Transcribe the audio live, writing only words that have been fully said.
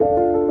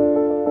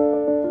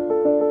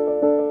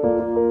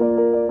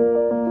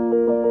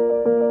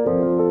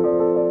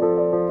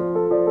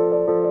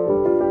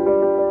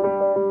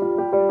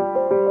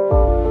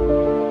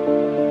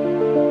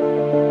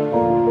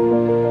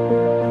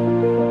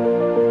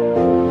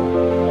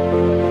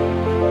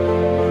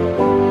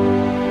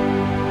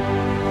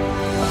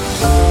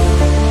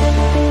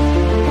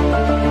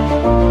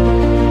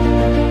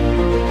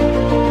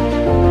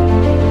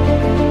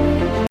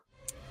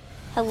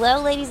Hello,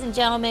 ladies and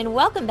gentlemen.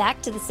 Welcome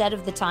back to the set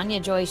of the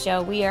Tania Joy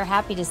Show. We are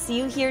happy to see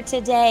you here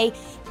today.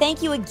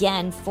 Thank you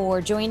again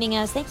for joining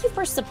us. Thank you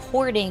for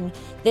supporting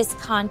this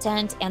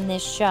content and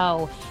this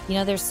show. You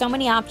know, there's so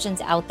many options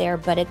out there,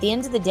 but at the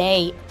end of the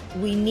day,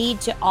 we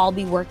need to all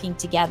be working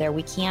together.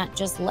 We can't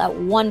just let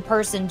one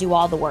person do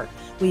all the work.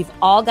 We've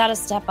all got to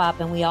step up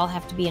and we all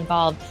have to be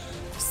involved,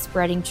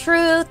 spreading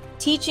truth,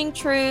 teaching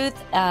truth,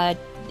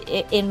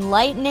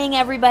 enlightening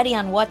everybody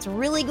on what's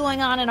really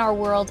going on in our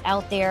world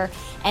out there.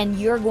 And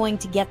you're going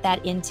to get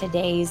that in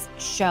today's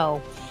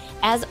show.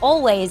 As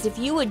always, if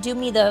you would do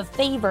me the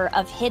favor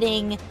of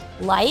hitting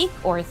like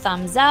or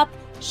thumbs up,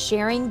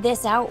 sharing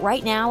this out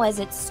right now as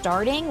it's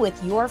starting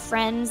with your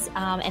friends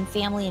and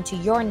family into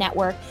your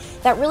network,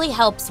 that really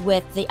helps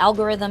with the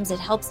algorithms. It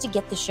helps to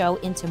get the show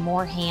into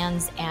more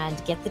hands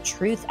and get the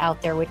truth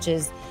out there, which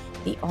is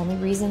the only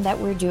reason that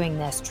we're doing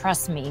this.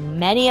 Trust me,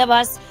 many of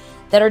us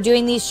that are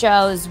doing these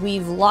shows,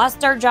 we've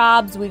lost our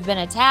jobs, we've been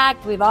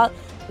attacked,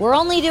 we're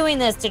only doing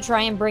this to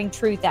try and bring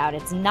truth out.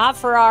 It's not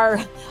for our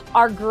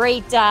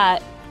great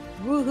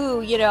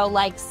woohoo,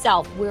 like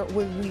self. We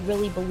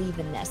really believe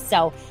in this.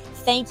 So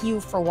thank you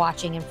for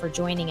watching and for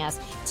joining us.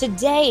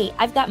 Today,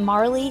 I've got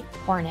Marley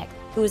Hornik,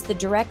 who is the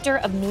director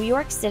of New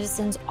York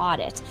Citizens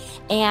Audit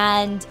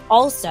and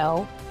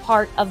also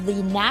part of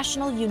the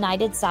National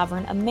United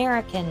Sovereign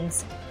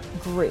Americans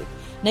group.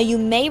 Now, you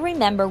may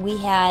remember we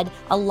had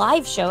a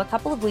live show a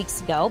couple of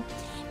weeks ago,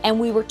 and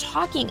we were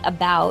talking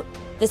about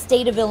the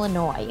state of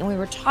Illinois, and we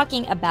were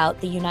talking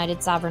about the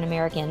United Sovereign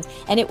Americans,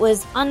 and it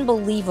was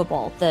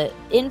unbelievable, the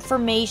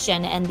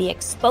information and the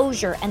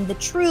exposure and the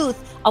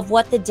truth of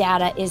what the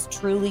data is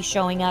truly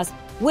showing us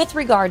with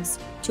regards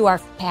to our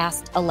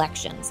past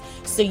elections.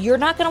 So you're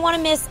not going to want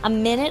to miss a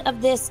minute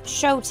of this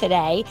show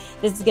today.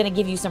 This is going to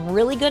give you some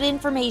really good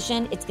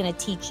information. It's going to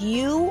teach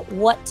you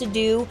what to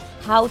do,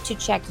 how to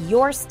check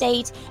your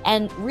state,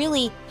 and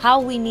really how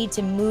we need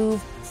to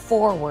move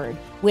forward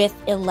with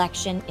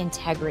election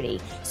integrity.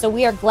 So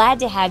we are glad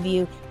to have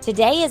you.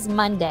 Today is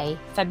Monday,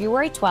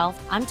 February 12th.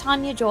 I'm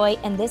Tania Joy,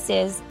 and this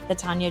is the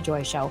Tania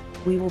Joy Show.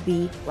 We will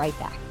be right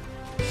back.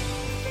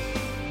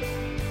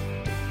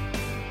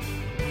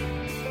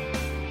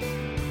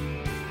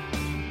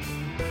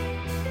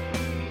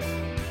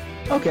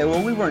 Okay,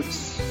 well, we weren't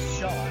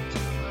shot.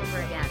 Over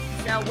again.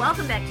 So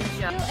welcome back to the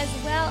show.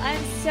 As well,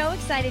 I'm so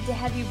excited to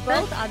have you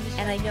both on the show.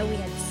 And I know we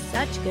had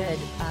such good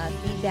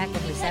feedback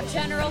and reception.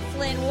 General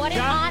Flynn, what an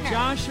honor.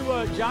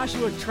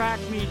 Joshua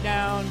tracked me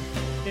down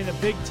in a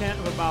big tent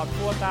of about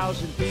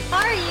 4,000 people.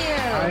 How are you?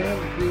 I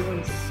am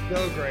doing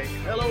so great.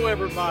 Hello,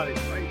 everybody.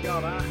 Praise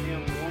God, I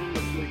am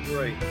wonderfully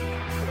great.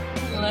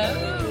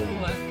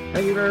 Hello.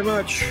 Thank you very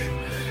much.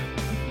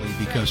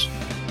 Because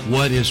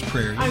what is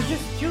prayer? I'm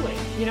just Jewish,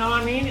 you know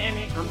what I mean?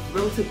 And I'm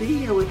thrilled to be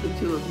here with the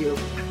two of you.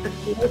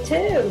 Me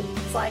too.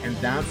 It's like, and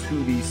that's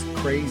who these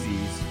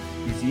crazies,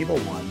 these evil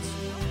ones.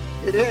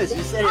 It is.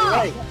 You said it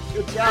right.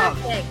 Good job.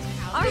 Perfect.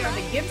 All right.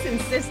 The Gibson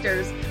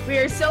sisters. We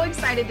are so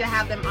excited to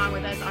have them on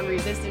with us on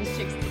Resistance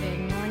Chicks today.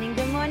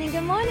 Good morning,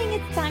 good morning.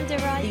 It's time to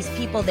rise. These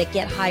people that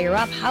get higher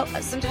up,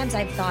 sometimes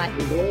I've thought,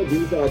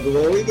 These are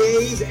glory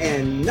days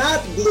and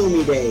not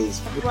gloomy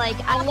days. like,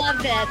 I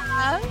love that.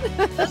 I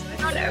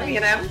don't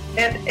know,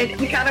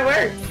 it kind of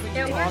works.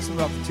 what's awesome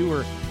about the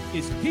tour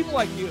is people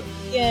like you.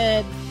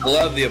 Good. I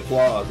love the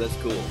applause. That's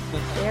cool.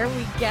 There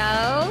we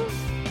go.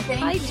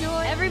 Hi,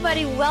 Joy.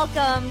 Everybody,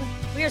 welcome.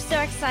 We are so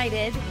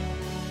excited.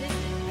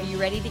 Are you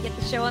ready to get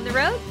the show on the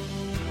road?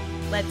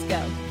 Let's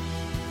go.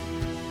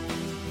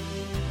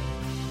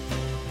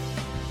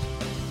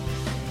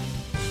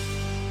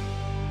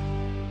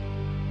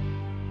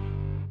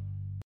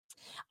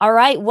 All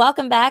right,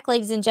 welcome back,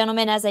 ladies and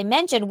gentlemen. As I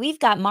mentioned, we've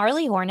got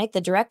Marley Hornik, the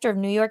director of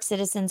New York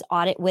Citizens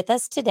Audit, with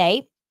us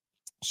today.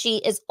 She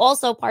is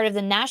also part of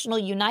the National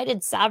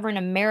United Sovereign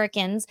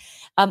Americans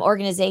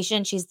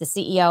organization. She's the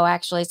CEO,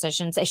 actually, so I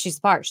shouldn't say she's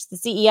part. She's the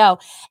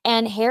CEO.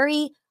 And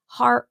Harry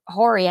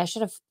Horry, I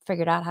should have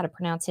figured out how to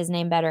pronounce his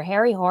name better.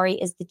 Harry Horry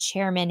is the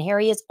chairman.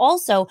 Harry is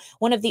also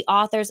one of the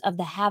authors of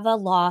the Have a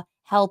Law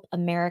Help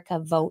America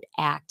Vote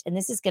Act. And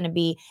this is going to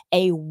be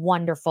a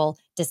wonderful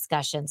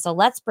discussion. So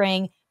let's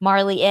bring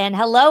Marley in.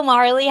 Hello,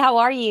 Marley. How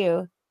are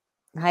you?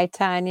 Hi,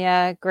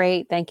 Tania.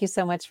 Great. Thank you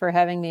so much for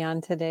having me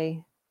on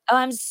today. Oh,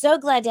 I'm so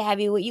glad to have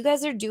you. What you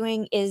guys are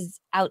doing is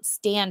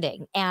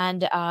outstanding.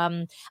 And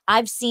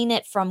I've seen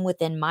it from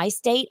within my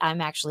state. I'm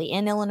actually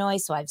in Illinois,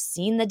 so I've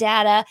seen the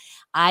data.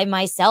 I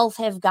myself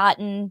have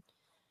gotten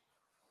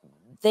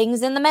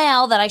things in the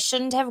mail that I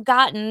shouldn't have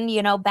gotten,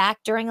 back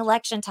during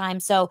election time.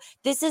 So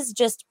this is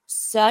just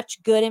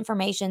such good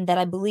information that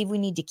I believe we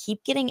need to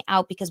keep getting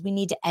out because we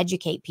need to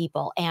educate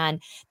people.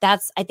 And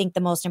that's, I think, the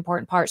most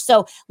important part.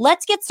 So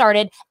let's get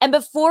started. And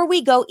before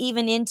we go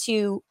even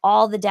into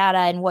all the data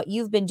and what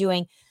you've been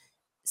doing,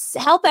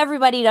 help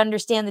everybody to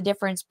understand the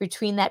difference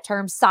between that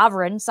term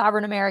sovereign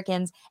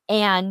Americans,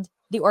 and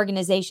the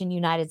organization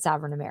United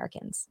Sovereign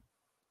Americans.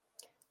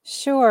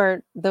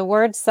 Sure. The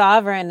word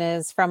sovereign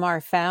is from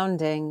our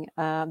founding.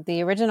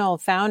 The original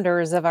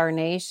founders of our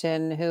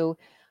nation who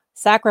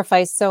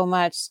sacrificed so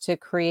much to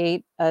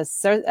create a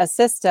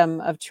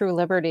system of true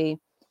liberty.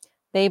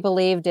 They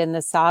believed in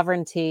the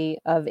sovereignty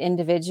of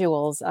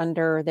individuals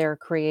under their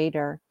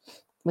creator,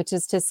 which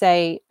is to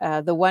say,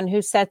 the one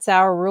who sets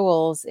our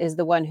rules is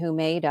the one who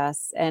made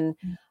us. And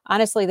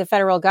honestly, the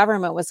federal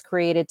government was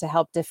created to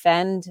help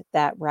defend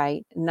that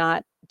right,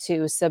 not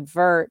to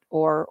subvert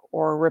or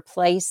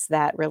replace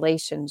that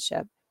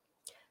relationship.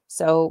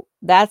 So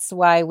that's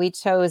why we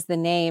chose the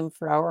name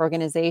for our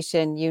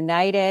organization,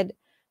 United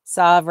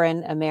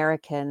Sovereign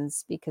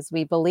Americans, because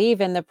we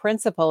believe in the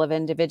principle of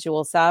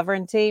individual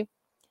sovereignty,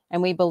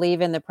 and we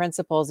believe in the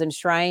principles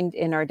enshrined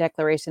in our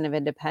Declaration of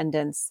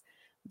Independence,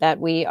 that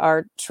we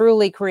are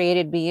truly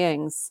created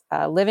beings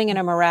living in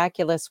a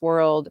miraculous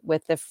world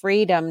with the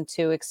freedom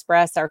to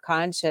express our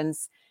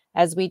conscience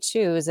as we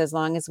choose, as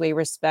long as we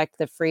respect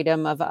the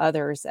freedom of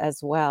others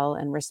as well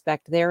and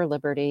respect their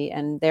liberty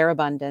and their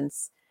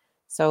abundance.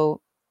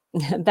 So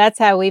that's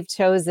how we've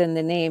chosen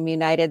the name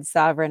United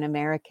Sovereign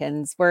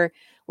Americans. We're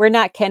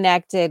not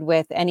connected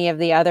with any of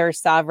the other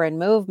sovereign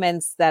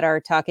movements that are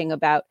talking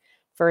about,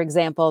 for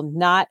example,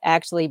 not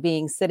actually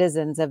being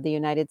citizens of the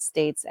United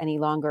States any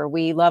longer.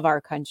 We love our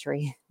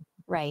country.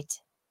 Right.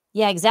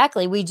 Yeah,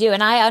 exactly. We do.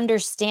 And I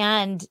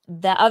understand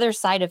the other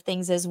side of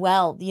things as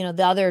well. You know,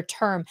 the other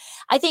term.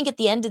 I think at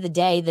the end of the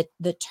day,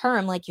 the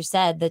term, like you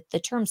said, the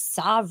term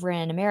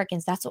sovereign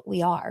Americans, that's what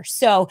we are.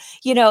 So,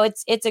 you know,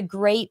 it's a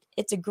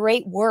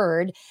great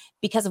word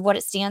because of what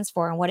it stands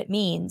for and what it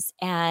means.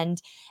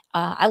 And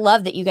I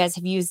love that you guys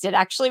have used it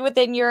actually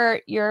within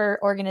your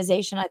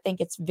organization. I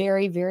think it's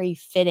very, very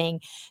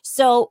fitting.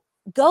 So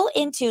give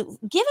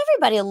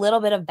everybody a little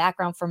bit of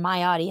background for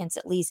my audience,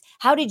 at least.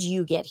 How did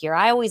you get here?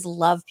 I always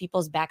love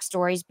people's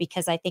backstories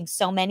because I think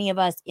so many of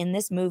us in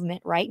this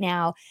movement right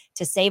now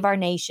to save our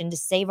nation, to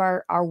save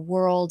our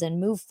world and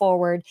move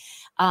forward.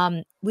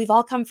 We've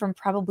all come from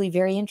probably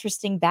very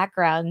interesting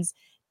backgrounds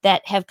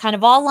that have kind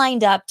of all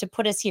lined up to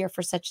put us here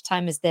for such a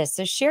time as this.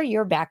 So share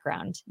your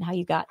background and how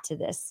you got to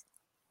this.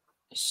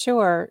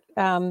 Sure.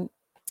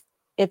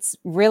 It's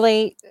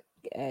really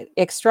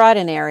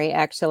extraordinary,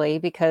 actually,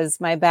 because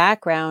my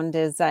background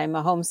is I'm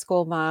a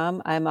homeschool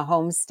mom. I'm a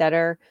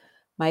homesteader.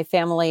 My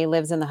family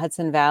lives in the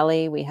Hudson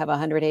Valley. We have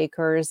 100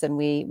 acres and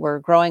we were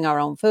growing our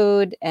own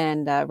food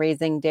and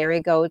raising dairy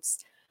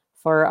goats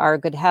for our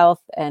good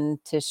health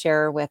and to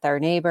share with our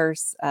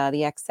neighbors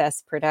the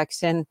excess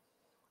production.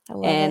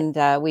 And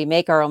we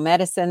make our own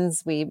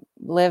medicines. We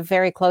live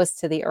very close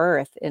to the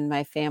earth in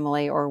my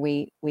family, or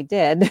we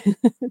did.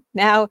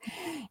 Now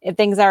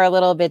things are a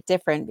little bit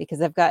different because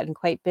I've gotten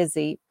quite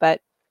busy,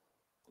 but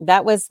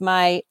that was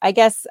I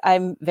guess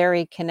I'm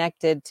very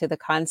connected to the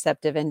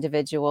concept of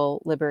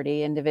individual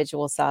liberty,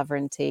 individual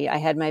sovereignty. I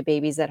had my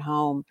babies at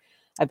home.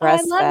 I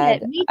breastfed. I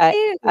love it. Me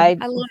too. I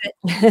love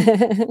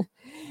it.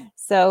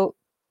 So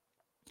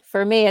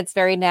for me, it's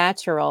very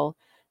natural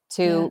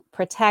to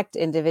protect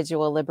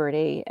individual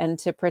liberty and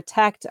to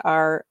protect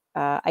our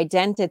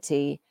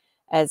identity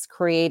as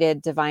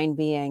created divine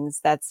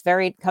beings.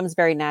 Comes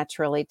very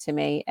naturally to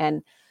me.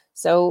 And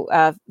so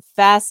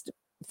fast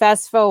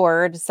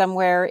forward,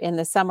 somewhere in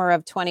the summer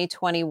of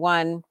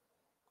 2021,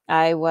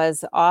 I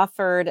was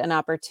offered an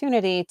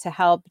opportunity to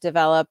help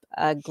develop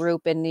a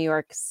group in New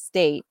York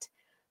State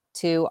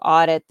to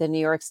audit the New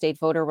York State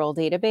voter roll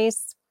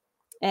database.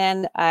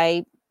 And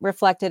I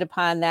reflected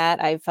upon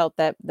that. I felt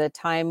that the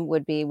time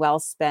would be well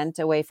spent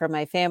away from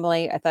my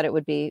family. I thought it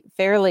would be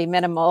fairly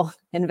minimal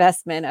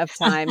investment of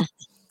time,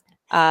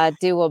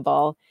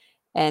 doable.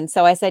 And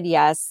so I said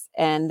yes.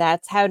 And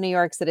that's how New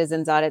York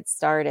Citizens Audit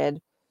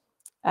started.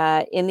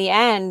 In the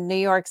end, New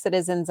York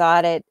Citizens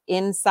Audit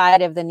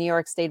inside of the New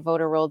York State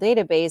voter roll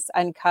database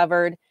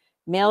uncovered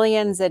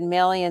millions and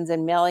millions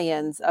and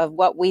millions of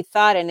what we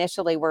thought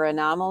initially were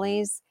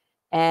anomalies.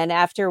 And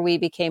after we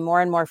became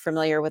more and more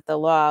familiar with the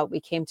law, we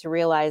came to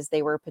realize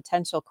they were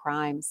potential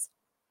crimes.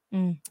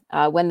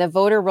 When the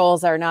voter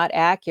rolls are not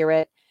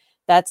accurate,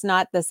 that's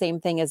not the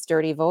same thing as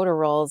dirty voter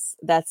rolls.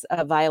 That's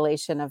a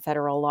violation of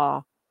federal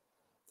law.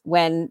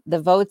 When the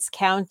votes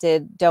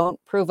counted don't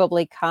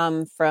provably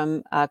come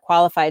from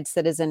qualified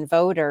citizen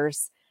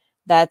voters,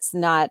 that's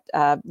not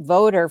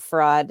voter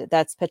fraud.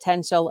 That's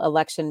potential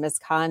election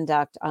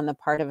misconduct on the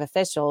part of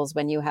officials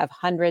when you have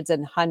hundreds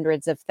and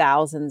hundreds of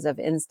thousands of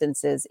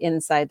instances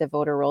inside the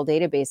voter roll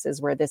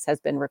databases where this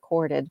has been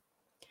recorded.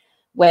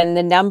 When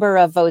the number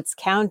of votes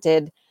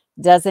counted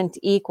doesn't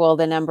equal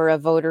the number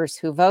of voters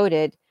who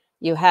voted,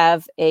 you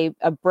have a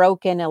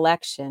broken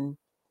election.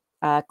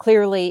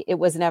 Clearly, it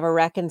was never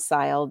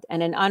reconciled,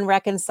 and an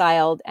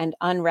unreconciled and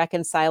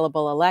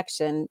unreconcilable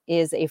election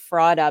is a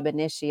fraud ab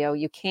initio.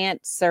 You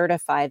can't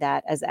certify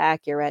that as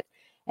accurate,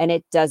 and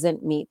it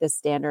doesn't meet the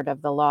standard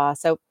of the law.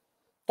 So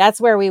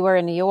that's where we were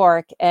in New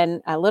York,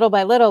 and little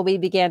by little, we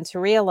began to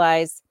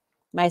realize,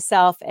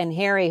 myself and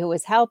Harry, who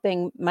was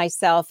helping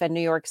myself and New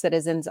York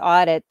Citizens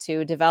Audit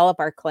to develop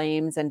our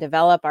claims and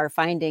develop our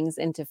findings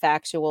into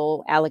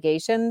factual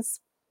allegations.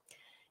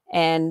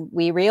 And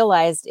we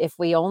realized if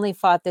we only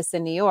fought this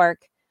in New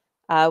York,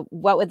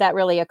 what would that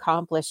really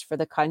accomplish for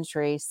the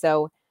country?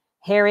 So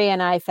Harry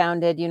and I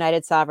founded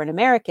United Sovereign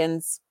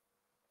Americans,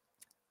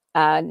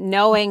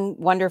 knowing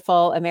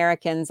wonderful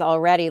Americans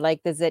already,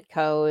 like the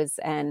Zitkos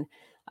and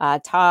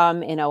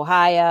Tom in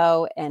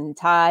Ohio and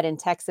Todd in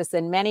Texas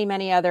and many,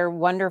 many other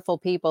wonderful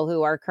people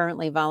who are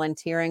currently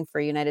volunteering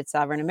for United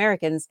Sovereign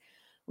Americans.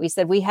 We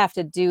said we have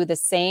to do the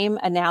same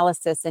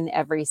analysis in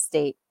every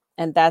state.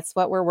 And that's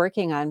what we're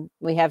working on.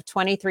 We have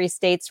 23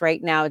 states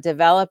right now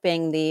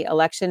developing the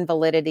election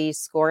validity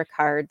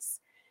scorecards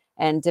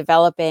and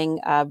developing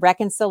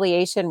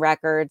reconciliation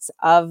records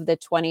of the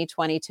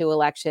 2022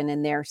 election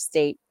in their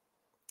state.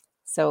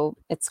 So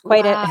it's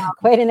quite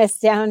an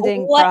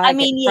astounding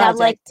project.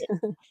 Like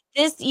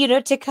this,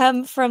 to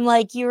come from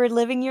like you were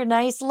living your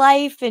nice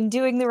life and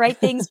doing the right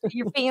things for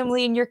your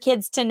family and your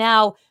kids to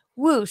now,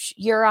 whoosh,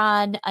 you're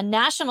on a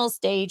national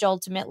stage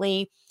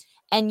ultimately.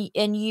 And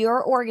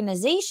your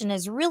organization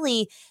is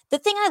really the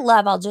thing I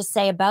love, I'll just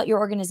say about your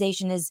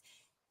organization is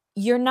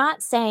you're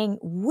not saying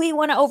we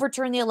want to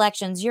overturn the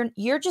elections.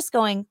 You're just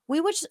going,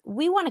 we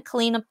want to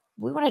clean up.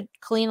 We want a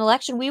clean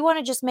election. We want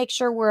to just make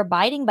sure we're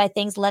abiding by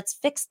things. Let's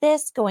fix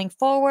this going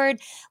forward.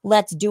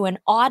 Let's do an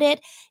audit.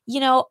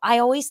 I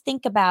always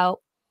think about,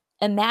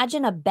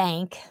 imagine a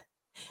bank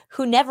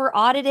who never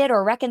audited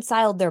or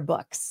reconciled their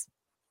books.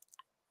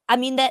 I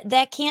mean,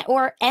 that can't,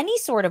 or any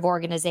sort of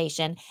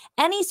organization,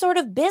 any sort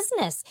of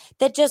business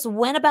that just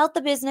went about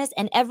the business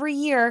and every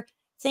year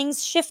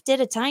things shifted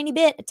a tiny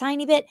bit,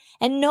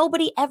 and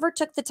nobody ever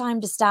took the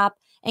time to stop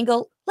and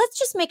go, let's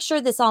just make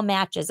sure this all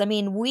matches. I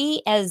mean,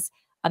 we as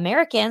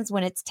Americans,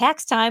 when it's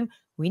tax time,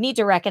 we need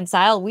to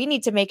reconcile. We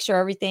need to make sure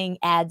everything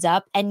adds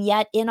up. And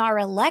yet in our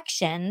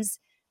elections,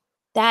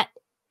 that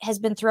has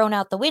been thrown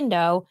out the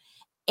window.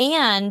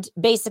 And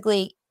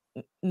basically,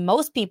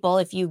 most people,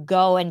 if you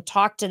go and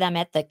talk to them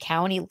at the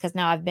county, because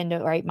now I've been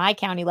to my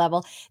county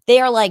level, they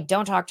are like,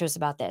 don't talk to us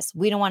about this.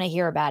 We don't want to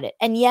hear about it.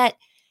 And yet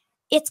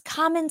it's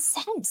common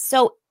sense.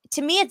 So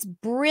to me, it's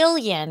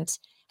brilliant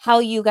how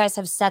you guys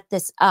have set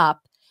this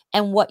up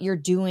and what you're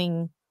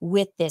doing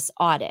with this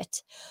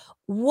audit.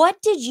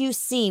 What did you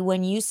see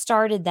when you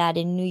started that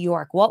in New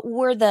York? What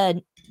were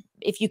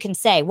if you can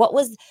say, what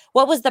was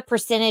the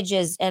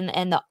percentages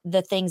and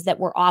the things that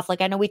were off?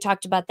 Like, I know we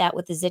talked about that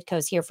with the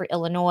Zitkos here for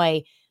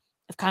Illinois,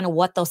 of kind of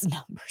what those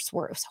numbers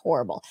were. It was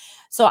horrible.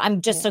 So I'm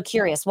just so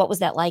curious, what was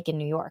that like in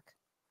New York?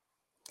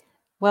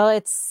 Well,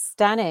 it's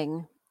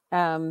stunning.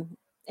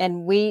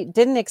 And we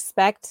didn't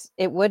expect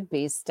it would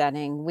be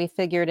stunning. We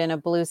figured in a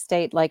blue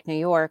state like New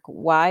York,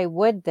 why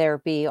would there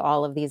be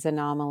all of these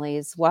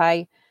anomalies?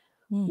 Why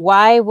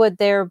would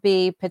there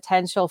be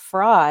potential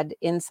fraud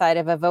inside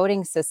of a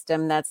voting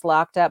system that's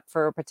locked up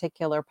for a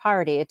particular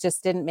party? It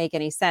just didn't make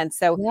any sense.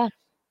 So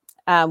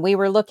we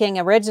were looking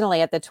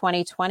originally at the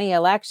 2020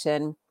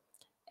 election,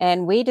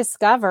 and we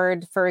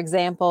discovered, for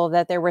example,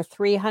 that there were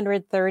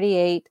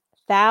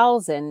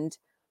 338,000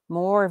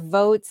 more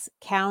votes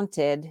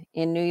counted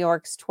in New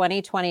York's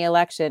 2020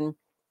 election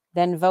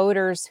than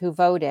voters who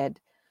voted.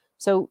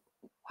 So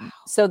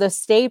the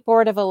State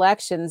Board of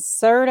Elections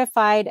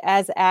certified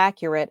as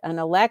accurate an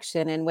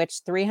election in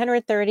which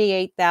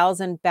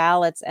 338,000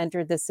 ballots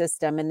entered the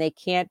system, and they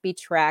can't be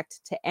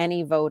tracked to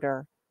any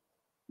voter.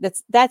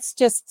 That's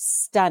just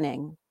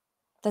stunning.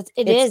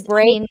 It is. I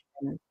mean,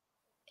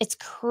 it's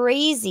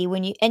crazy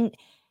when you, and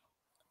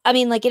I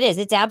mean, like it is,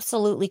 it's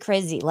absolutely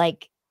crazy.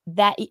 Like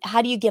that,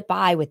 how do you get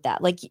by with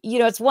that? Like,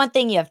 it's one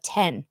thing you have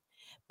 10,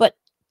 but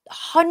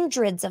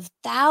hundreds of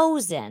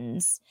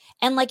thousands.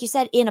 And like you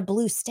said, in a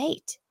blue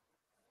state.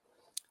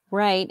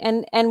 Right.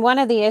 And one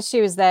of the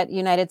issues that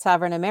United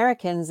Sovereign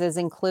Americans is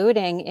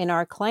including in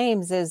our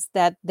claims is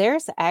that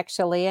there's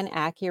actually an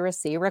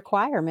accuracy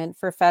requirement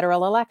for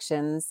federal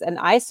elections. And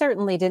I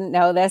certainly didn't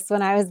know this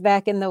when I was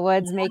back in the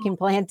woods making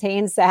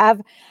plantain salve.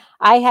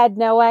 I had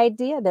no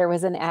idea there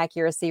was an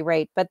accuracy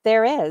rate, but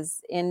there is.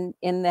 In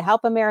the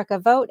Help America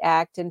Vote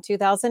Act in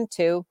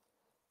 2002,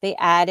 they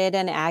added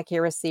an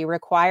accuracy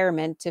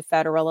requirement to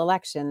federal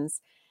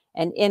elections.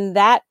 And in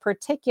that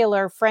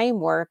particular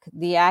framework,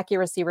 the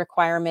accuracy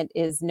requirement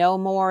is no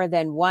more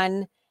than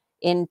 1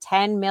 in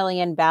 10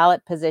 million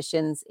ballot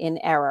positions in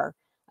error.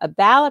 A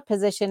ballot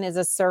position is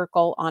a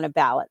circle on a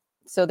ballot.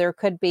 So there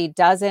could be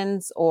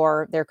dozens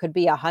or there could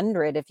be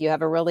 100 if you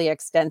have a really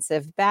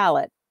extensive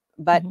ballot.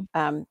 But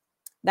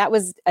that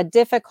was a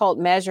difficult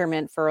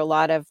measurement for a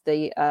lot of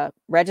the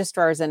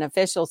registrars and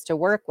officials to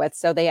work with.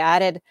 So they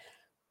added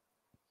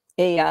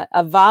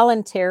a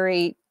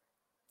voluntary,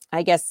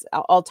 I guess,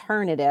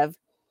 alternative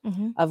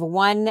of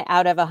 1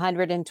 out of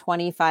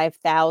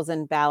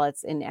 125,000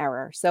 ballots in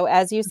error. So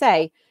as you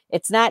say,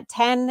 it's not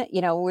 10,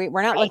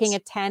 we're not looking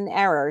at 10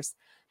 errors,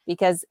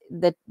 because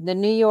the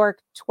New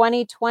York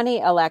 2020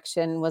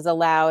 election was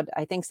allowed,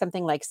 I think,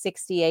 something like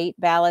 68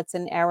 ballots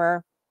in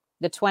error.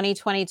 The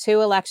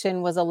 2022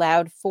 election was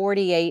allowed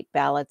 48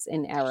 ballots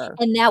in error.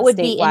 And that would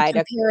be in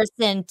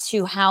comparison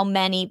to how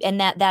many, and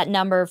that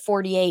number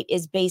 48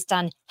 is based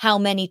on how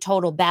many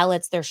total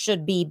ballots there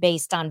should be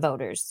based on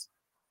voters.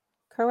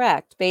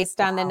 Correct.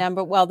 Based on the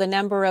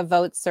number of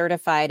votes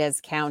certified as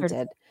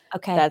counted.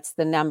 Okay. That's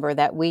the number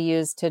that we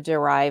use to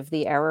derive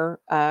the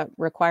error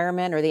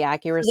requirement or the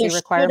accuracy There should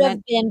requirement.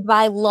 have been,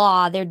 by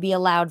law, there'd be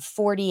allowed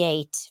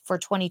 48 for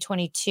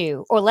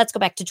 2022. Or let's go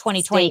back to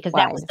 2020 because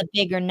that was Statewide. the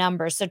bigger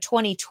number. So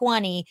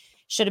 2020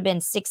 should have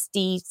been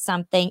 60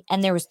 something,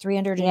 and there was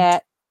 320, Yeah.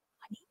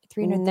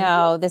 330.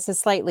 No, this is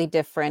slightly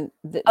different.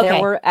 There Okay.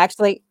 were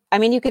actually, I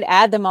mean, you could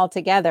add them all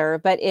together,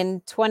 but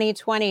in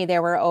 2020,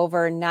 there were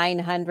over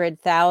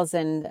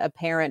 900,000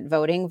 apparent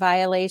voting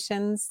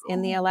violations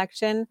in the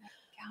election,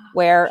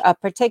 where a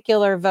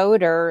particular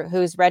voter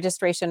whose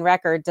registration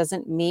record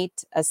doesn't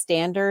meet a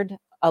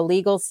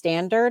legal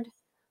standard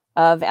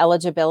of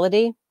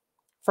eligibility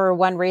for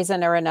one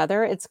reason or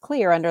another. It's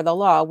clear under the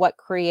law what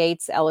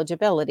creates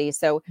eligibility.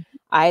 So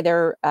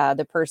either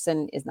the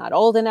person is not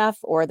old enough,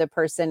 or the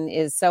person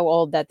is so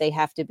old that they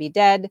have to be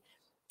dead,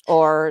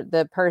 or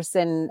the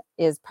person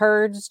is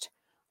purged,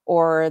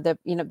 or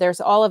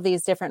there's all of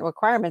these different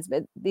requirements.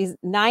 But these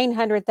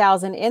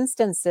 900,000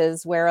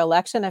 instances where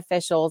election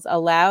officials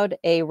allowed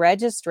a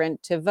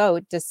registrant to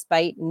vote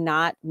despite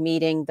not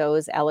meeting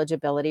those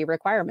eligibility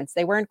requirements,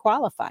 they weren't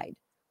qualified.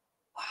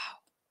 Wow.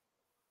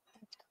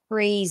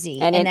 Crazy.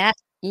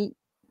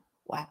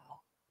 Wow.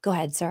 Go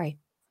ahead. Sorry.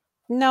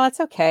 No, it's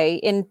okay.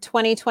 In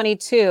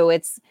 2022,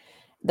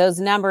 those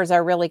numbers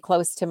are really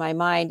close to my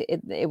mind.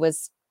 It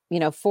was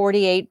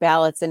 48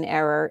 ballots in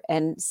error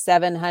and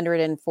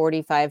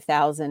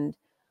 745,000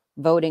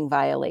 voting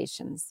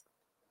violations.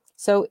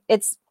 So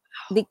it's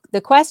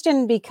the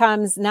question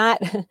becomes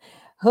not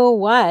who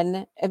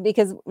won,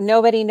 because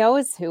nobody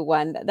knows who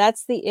won.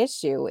 That's the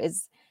issue,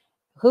 is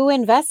who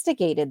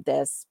investigated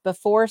this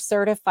before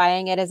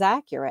certifying it as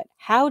accurate?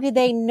 How did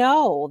they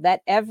know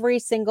that every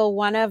single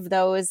one of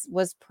those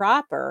was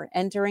proper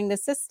entering the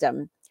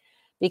system?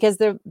 Because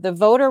the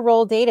voter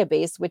roll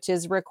database, which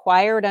is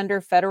required under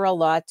federal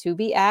law to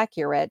be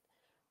accurate,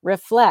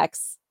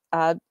 reflects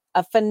a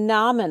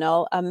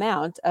phenomenal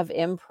amount of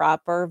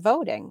improper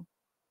voting,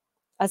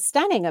 a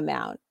stunning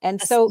amount.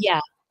 And so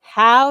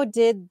how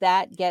did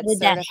that get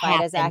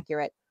certified as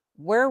accurate?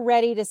 We're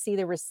ready to see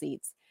the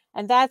receipts.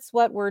 And that's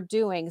what we're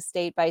doing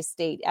state by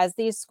state. As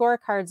these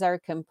scorecards are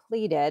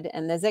completed,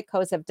 and the zip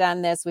codes have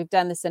done this, we've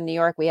done this in New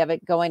York, we have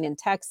it going in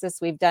Texas,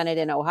 we've done it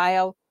in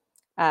Ohio.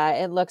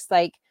 It looks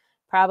like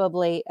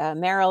probably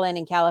Maryland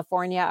and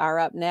California are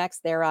up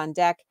next. They're on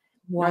deck.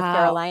 Wow. North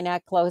Carolina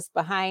close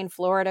behind,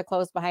 Florida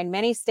close behind,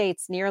 many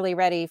states nearly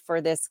ready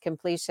for this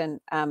completion.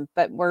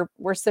 But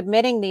we're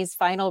submitting these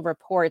final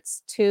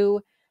reports to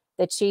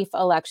the chief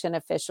election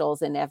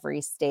officials in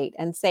every state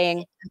and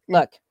saying,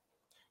 look,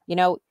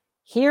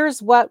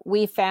 here's what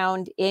we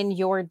found in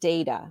your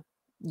data,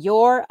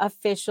 your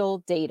official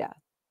data.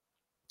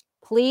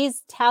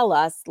 Please tell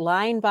us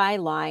line by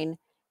line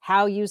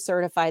how you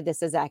certified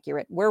this as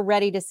accurate. We're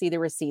ready to see the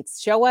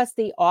receipts. Show us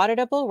the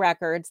auditable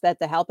records that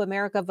the Help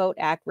America Vote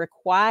Act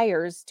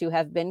requires to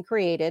have been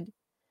created.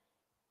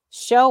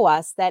 Show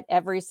us that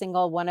every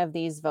single one of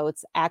these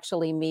votes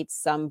actually meets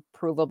some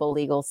provable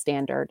legal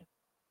standard.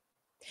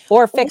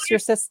 Or fix your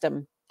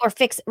system.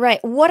 Right.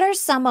 What are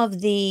some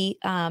of the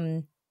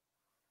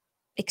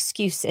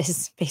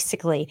excuses,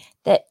 basically,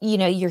 that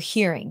you're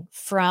hearing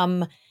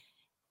from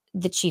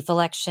the chief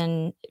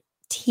election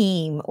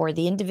team or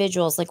the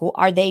individuals? Like,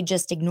 are they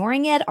just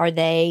ignoring it?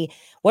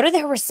 What are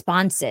their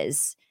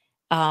responses?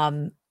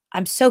 I'm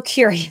so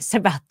curious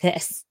about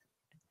this.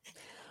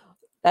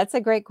 That's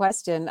a great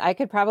question. I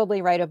could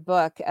probably write a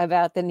book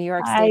about the New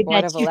York State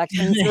Board of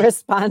Elections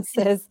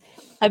responses.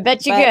 I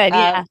bet you could,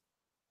 yeah.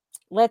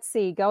 Let's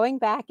see, going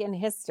back in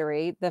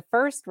history, the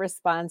first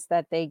response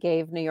that they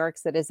gave New York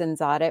Citizens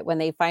Audit when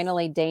they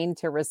finally deigned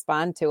to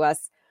respond to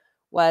us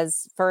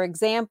was, for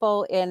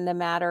example, in the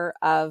matter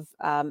of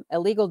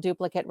illegal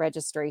duplicate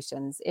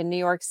registrations. In New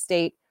York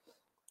State,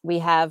 we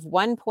have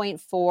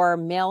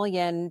 1.4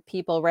 million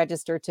people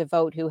registered to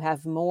vote who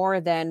have more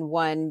than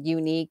one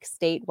unique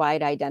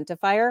statewide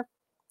identifier.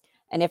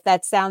 And if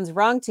that sounds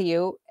wrong to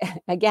you,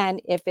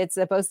 again, if it's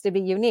supposed to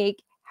be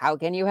unique, how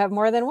can you have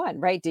more than one,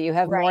 right? Do you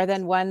have more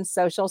than one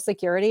social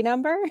security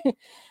number?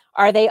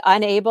 Are they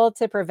unable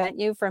to prevent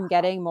you from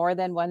getting more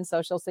than one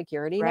social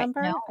security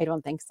number? No. I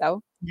don't think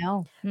so.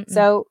 No.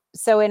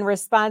 So in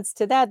response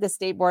to that, the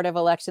State Board of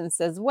Elections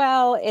says,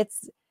 well,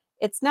 it's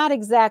not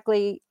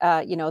exactly,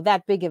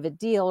 that big of a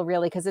deal,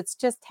 really, because it's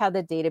just how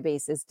the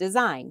database is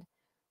designed.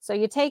 So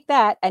you take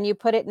that and you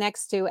put it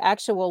next to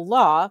actual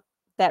law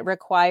that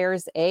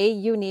requires a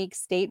unique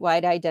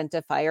statewide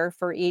identifier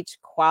for each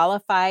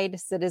qualified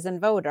citizen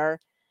voter.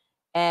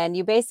 And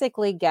you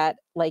basically get,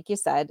 like you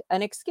said,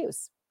 an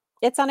excuse.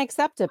 It's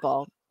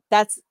unacceptable.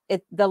 That's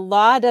it. The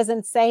law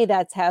doesn't say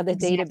that's how the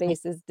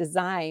database is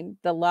designed.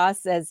 The law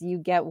says you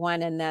get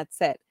one and that's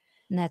it.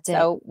 And that's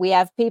so we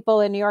have people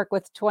in New York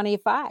with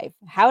 25.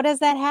 How does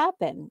that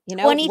happen?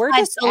 25, we're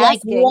just so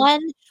asking,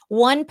 like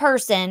one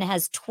person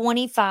has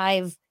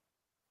 25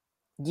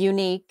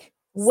 unique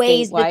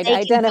ways that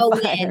they can go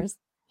in. identifiers.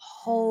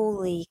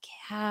 Holy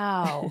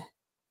cow.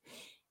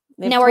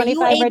 Now, are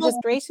you able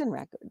registration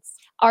records?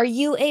 Are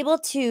you able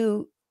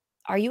to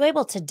are you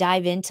able to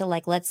dive into,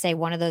 like, let's say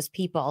one of those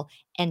people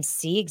and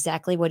see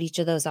exactly what each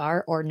of those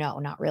are, or no,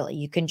 not really?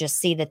 You can just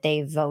see that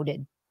they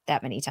voted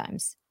that many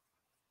times.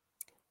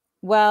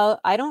 Well,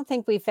 I don't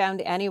think we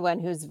found anyone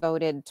who's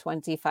voted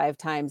 25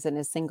 times in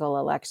a single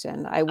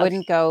election. I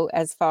wouldn't Okay. go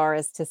as far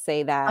as to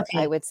say that.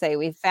 I Okay. would say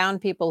we found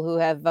people who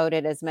have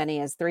voted as many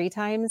as 3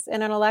 times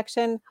in an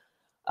election,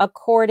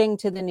 according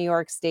to the New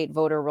York State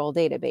voter roll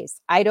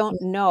database. I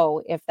don't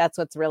know if that's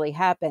what's really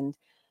happened.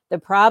 The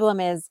problem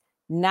is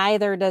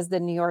neither does the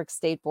New York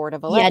State Board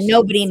of Yeah,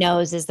 nobody Elections.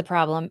 knows is the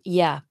problem.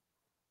 Yeah.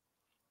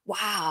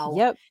 Wow.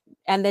 Yep.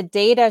 And the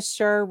data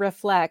sure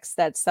reflects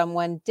that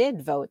someone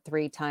did vote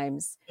 3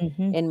 times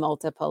Mhm. in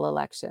multiple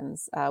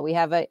elections. We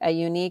have a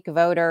unique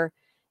voter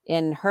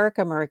in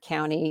Herkimer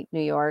County,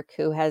 New York,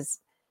 who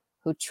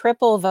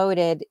triple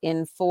voted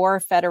in 4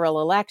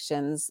 federal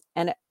elections.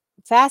 And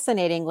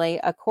fascinatingly,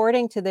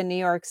 according to the New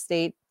York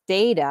State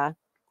data,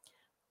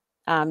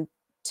 um,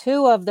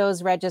 2 of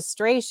those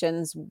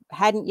registrations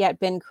hadn't yet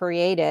been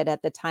created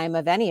at the time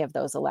of any of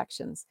those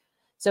elections.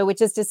 So,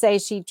 which is to say,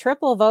 she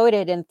triple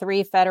voted in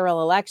 3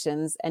 federal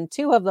elections, and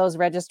 2 of those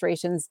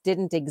registrations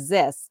didn't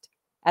exist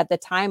at the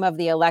time of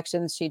the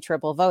elections she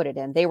triple voted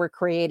in. They were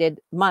created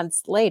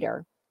months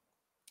later.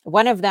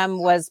 One of them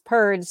was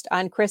purged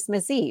on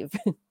Christmas Eve.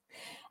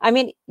 I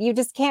mean, you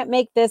just can't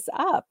make this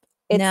up.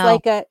 No.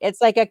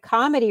 It's like a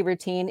comedy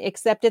routine,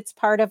 except it's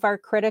part of our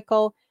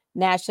critical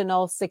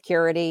national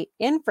security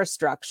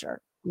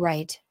infrastructure.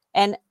 Right.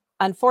 And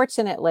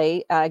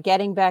unfortunately,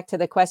 getting back to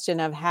the question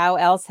of how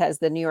else has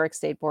the New York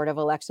State Board of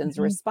Elections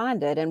Mhm.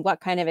 responded and what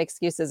kind of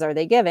excuses are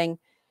they giving?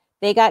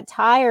 They got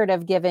tired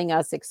of giving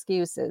us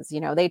excuses. You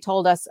know, they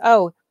told us,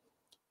 oh,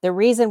 the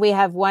reason we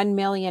have 1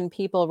 million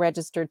people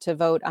registered to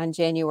vote on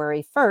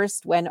January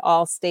 1st when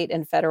all state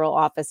and federal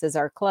offices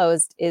are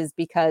closed is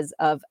because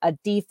of a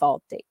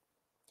default date.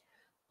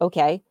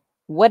 Okay.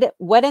 What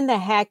in the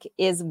heck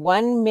is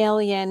 1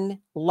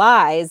 million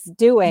lies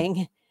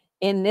doing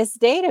in this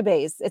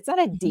database? It's not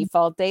a Mhm.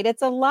 default date,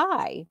 it's a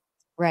lie.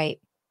 Right.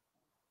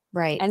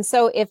 Right. And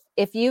so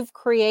if you've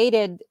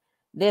created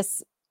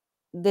this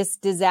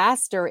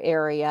disaster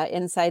area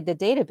inside the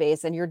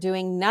database and you're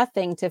doing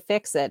nothing to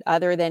fix it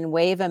other than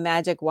wave a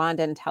magic wand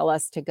and tell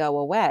us to go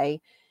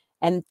away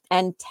and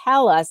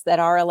tell us that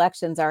our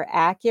elections are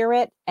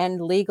accurate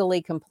and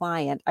legally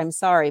compliant. I'm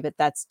sorry, but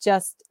that's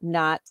just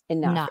not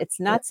enough. Not It's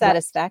not right.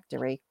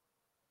 satisfactory.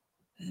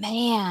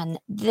 Man,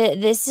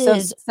 this So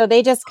is so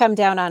they just come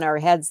down on our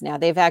heads now.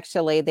 They've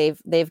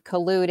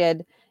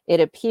colluded. It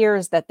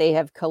appears that they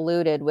have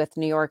colluded with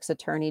New York's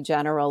Attorney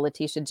General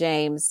Letitia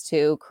James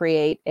to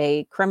create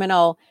a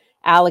criminal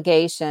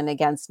allegation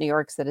against New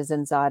York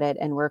Citizens Audit,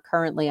 and we're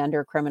currently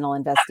under criminal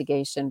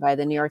investigation by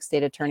the New York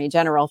State Attorney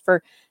General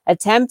for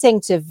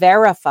attempting to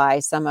verify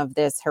some of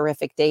this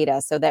horrific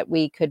data so that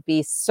we could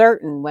be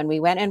certain when we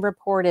went and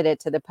reported it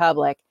to the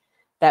public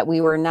that we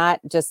were not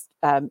just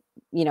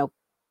you know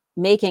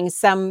making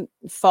some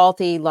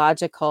faulty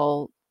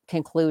logical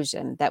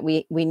conclusion, that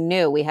we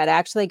knew. We had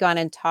actually gone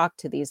and talked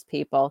to these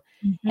people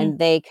Mhm. and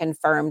they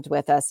confirmed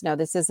with us, no,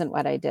 this isn't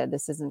what I did,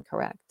 this isn't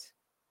correct.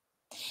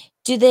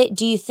 Do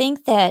you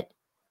think that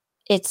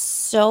it's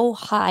so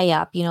high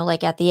up,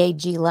 like at the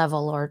AG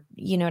level, or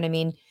you know what I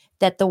mean,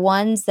 that the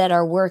ones that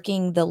are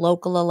working the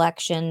local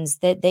elections,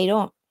 that they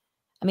don't,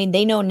 I mean,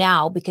 they know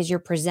now because you're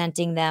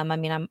presenting them. I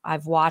mean,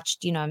 I've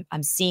watched,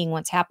 I'm seeing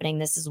what's happening.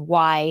 This is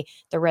why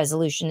the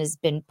resolution has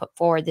been put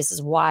forward. This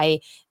is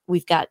why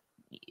we've got,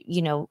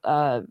 you know,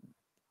 uh,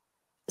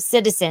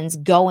 citizens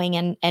going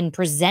and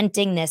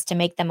presenting this to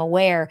make them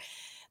aware.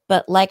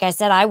 But like I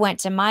said, I went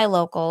to my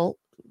local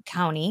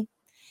county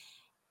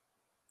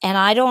and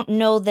I don't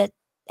know that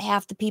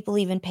half the people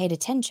even paid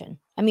attention.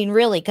 I mean,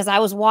 really, because I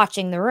was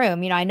watching the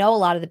room. I know a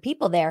lot of the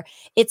people there.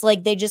 It's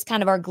like they just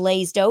kind of are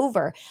glazed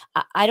over.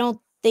 I don't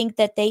think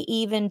that they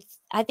even,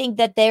 I think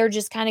that they're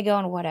just kind of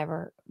going,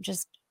 whatever,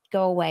 just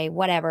go away,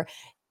 whatever.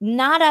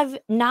 Not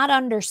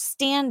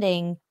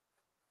understanding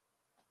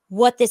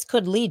what this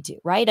could lead to,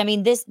 right? I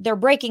mean, they're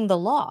breaking the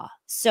law.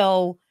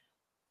 So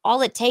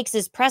all it takes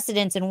is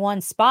precedence in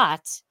one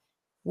spot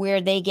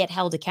where they get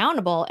held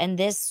accountable, and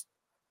this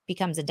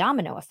becomes a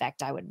domino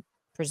effect, I would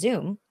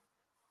presume.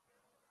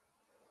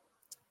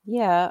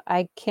 Yeah,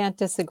 I can't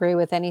disagree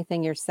with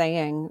anything you're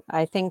saying.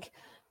 I think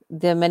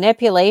the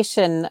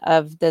manipulation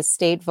of the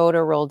state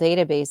voter roll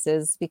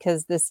databases,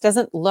 because this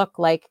doesn't look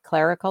like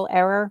clerical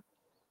error.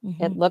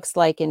 It Mhm. looks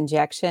like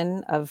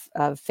injection of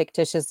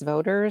fictitious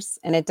voters,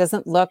 and it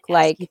doesn't look Yes.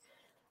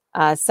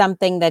 like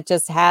something that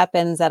just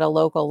happens at a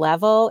local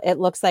level. It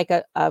looks like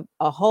a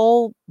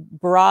whole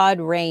broad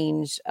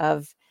range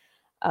of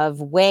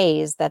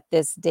ways that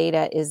this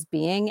data is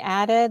being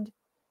added.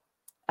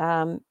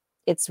 Um,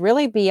 it's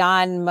really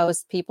beyond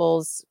most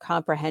people's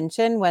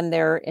comprehension when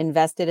they're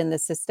invested in the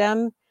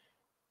system.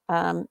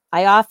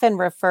 I often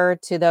refer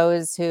to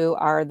those who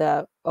are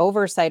the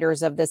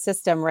oversighters of the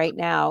system right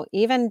now,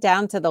 even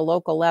down to the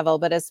local level,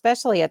 but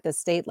especially at the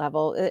state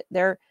level.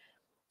 They're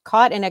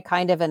caught in a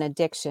kind of an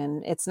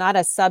addiction. It's not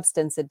a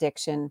substance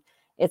addiction.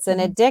 It's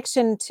an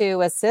addiction to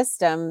a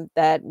system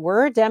that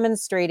we're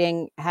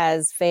demonstrating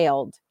has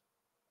failed.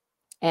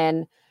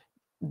 And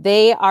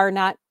they are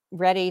not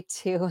ready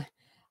to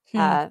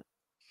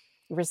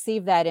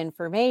receive that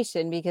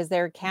information because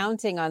they're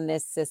counting on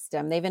this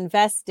system. They've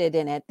invested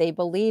in it. They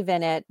believe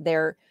in it.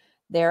 Their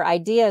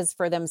ideas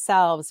for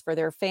themselves, for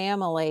their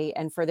family,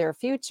 and for their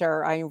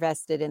future are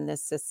invested in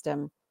this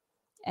system.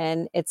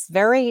 And it's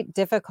very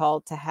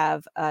difficult to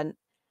have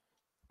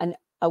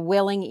a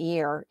willing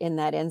ear in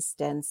that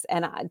instance.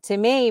 And to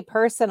me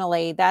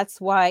personally,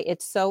 that's why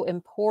it's so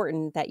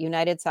important that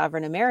United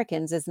Sovereign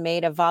Americans is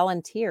made of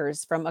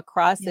volunteers from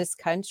across this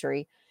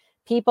country.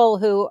 People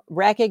who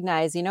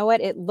recognize, you know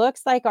what, it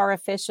looks like our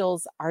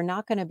officials are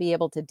not going to be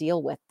able to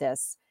deal with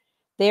this.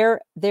 They're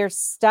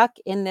stuck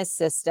in this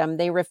system.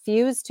 They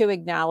refuse to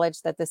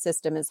acknowledge that the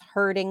system is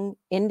hurting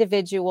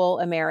individual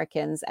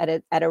Americans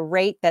at a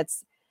rate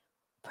that's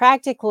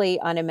practically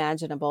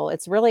unimaginable.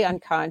 It's really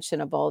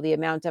unconscionable, the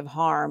amount of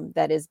harm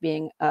that is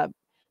being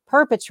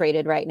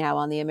perpetrated right now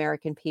on the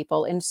American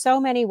people in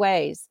so many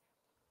ways.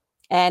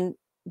 And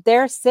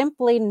they're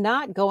simply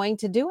not going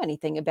to do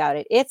anything about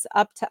it. It's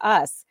up to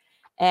us.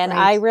 And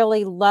I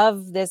really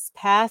love this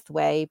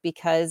pathway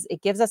because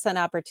it gives us an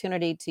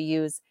opportunity to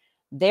use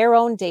their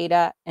own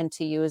data and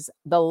to use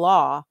the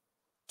law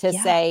to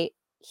say,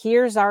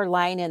 here's our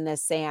line in the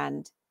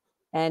sand.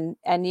 And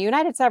the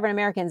United Sovereign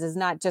Americans is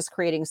not just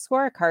creating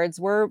scorecards.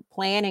 We're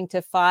planning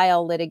to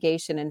file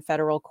litigation in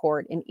federal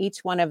court in each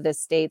one of the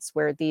states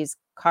where these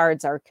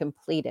cards are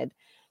completed.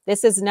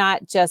 This is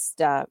not just,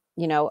 a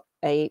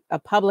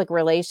public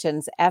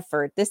relations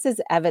effort. This is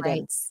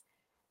evidence.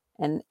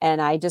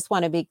 And I just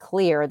want to be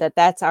clear that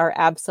that's our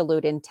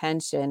absolute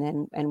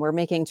intention. And we're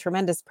making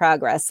tremendous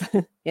progress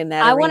in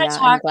that arena. Want to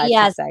talk, I'm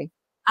glad to say.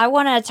 I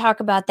want to talk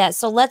about that.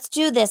 So let's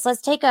do this.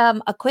 Let's take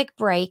a quick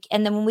break.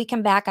 And then when we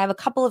come back, I have a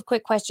couple of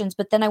quick questions,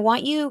 but then I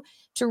want you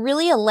to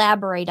really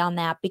elaborate on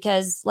that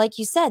because like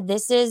you said,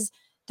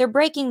 they're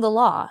breaking the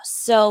law.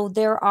 So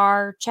there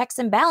are checks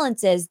and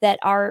balances that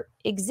are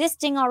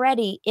existing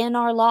already in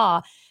our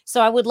law.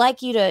 So I would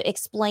like you to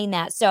explain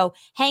that. So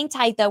hang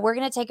tight though. We're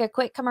going to take a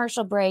quick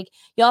commercial break.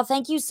 Y'all,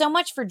 thank you so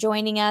much for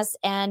joining us.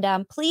 And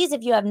please,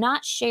 if you have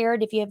not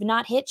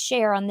hit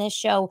share on this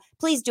show,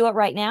 please do it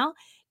right now.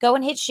 Go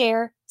and hit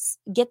share,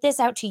 get this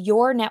out to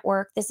your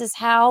network. This is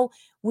how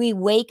we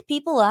wake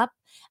people up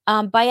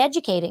by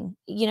educating.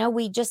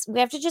 We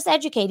have to just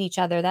educate each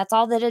other. That's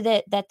all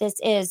that this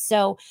is.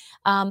 So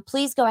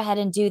please go ahead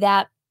and do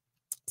that.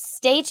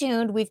 Stay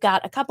tuned. We've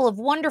got a couple of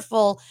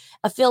wonderful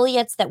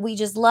affiliates that we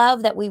just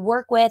love that we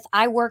work with.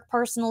 I work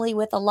personally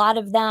with a lot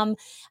of them,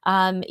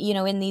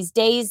 in these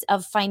days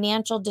of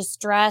financial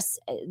distress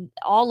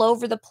all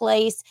over the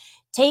place.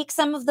 Take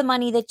some of the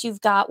money that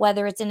you've got,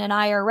 whether it's in an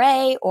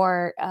IRA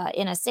or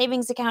in a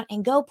savings account,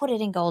 and go put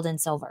it in gold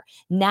and silver.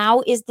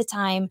 Now is the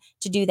time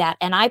to do that.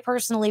 And I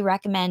personally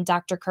recommend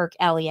Dr. Kirk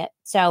Elliott.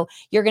 So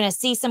you're going to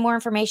see some more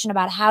information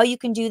about how you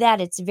can do that.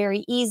 It's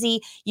very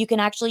easy. You can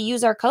actually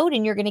use our code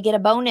and you're going to get a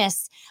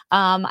bonus.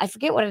 I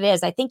forget what it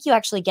is. I think you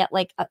actually get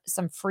like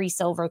some free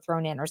silver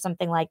thrown in or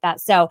something like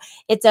that. So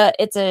it's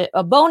a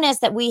bonus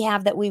that we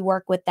have that we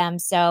work with them.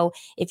 So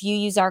if you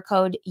use our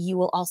code, you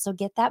will also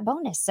get that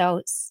bonus.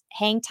 So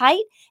hang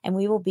tight and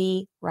we will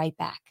be right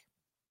back.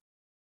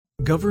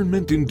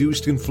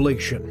 Government-induced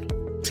inflation,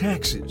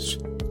 taxes,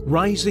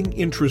 rising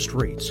interest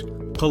rates,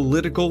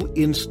 political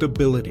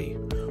instability.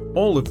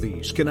 All of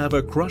these can have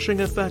a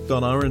crushing effect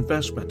on our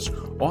investments,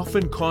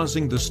 often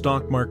causing the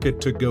stock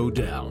market to go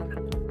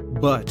down.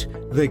 But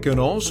they can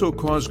also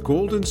cause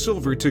gold and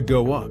silver to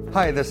go up.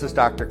 Hi, this is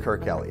Dr.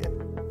 Kirk Elliott.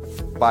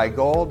 Buy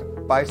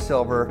gold, buy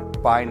silver,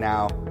 buy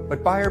now,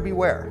 but buyer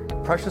beware.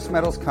 Precious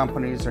metals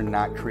companies are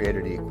not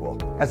created equal.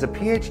 As a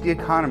PhD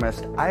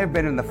economist, I have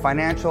been in the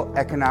financial,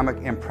 economic,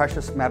 and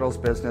precious metals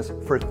business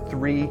for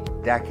 3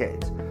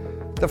 decades.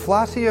 The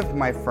philosophy of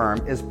my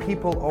firm is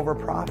people over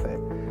profit.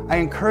 I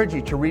encourage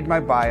you to read my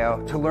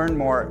bio to learn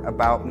more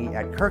about me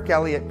at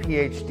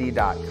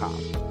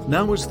kirkelliottphd.com.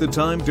 Now is the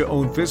time to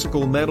own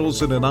physical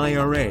metals in an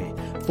IRA,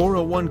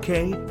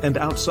 401k, and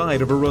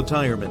outside of a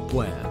retirement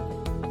plan.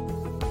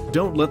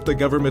 Don't let the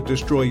government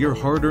destroy your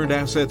hard-earned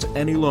assets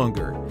any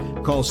longer.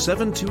 Call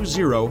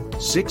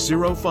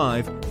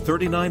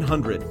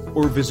 720-605-3900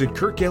 or visit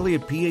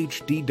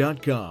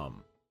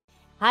kirkelliottphd.com.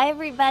 Hi,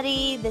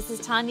 everybody. This is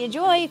Tania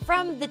Joy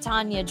from The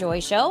Tania Joy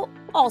Show,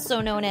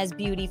 also known as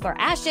Beauty for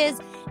Ashes.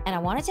 And I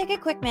want to take a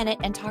quick minute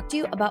and talk to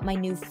you about my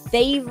new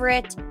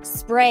favorite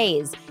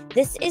sprays.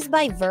 This is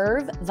by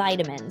Verve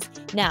Vitamins.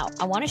 Now,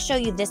 I want to show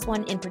you this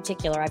one in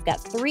particular. I've got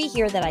 3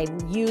 here that I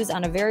use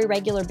on a very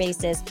regular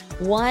basis.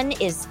 One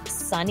is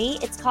Sunny,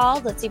 it's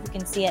called. Let's see if we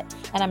can see it.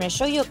 And I'm going to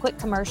show you a quick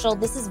commercial.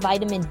 This is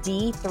vitamin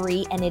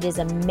D3, and it is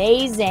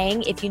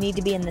amazing if you need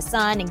to be in the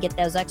sun and get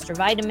those extra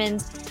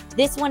vitamins.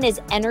 This one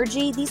is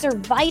Energy. These are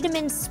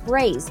vitamin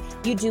sprays.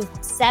 You do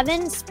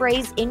 7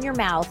 sprays in your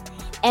mouth,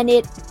 and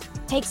it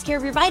takes care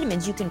of your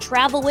vitamins. You can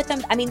travel with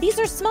them. I mean, these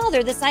are small.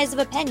 They're the size of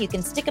a pen. You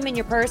can stick them in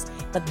your purse.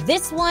 But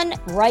this one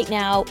right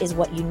now is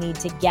what you need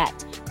to get.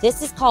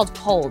 This is called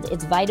Cold.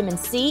 It's vitamin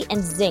C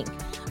and zinc.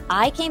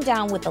 I came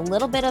down with a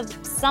little bit of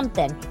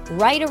something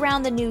right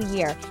around the new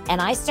year, and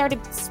I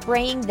started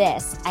spraying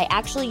this. I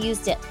actually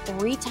used it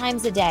 3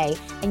 times a day.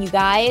 And you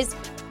guys,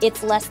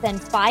 it's less than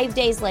 5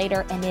 days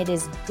later, and it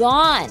is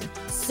gone.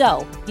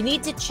 So you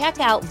need to check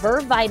out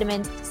Verve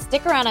Vitamins.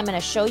 Stick around. I'm going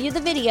to show you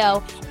the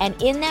video.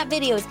 And in that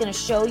video, it's going to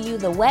show you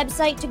the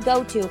website to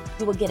go to.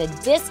 You will get a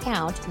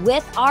discount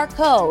with our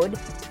code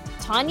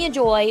Tania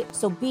Joy.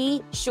 So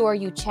be sure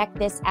you check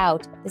this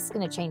out. This is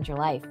going to change your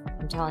life.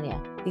 I'm telling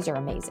you, these are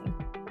amazing.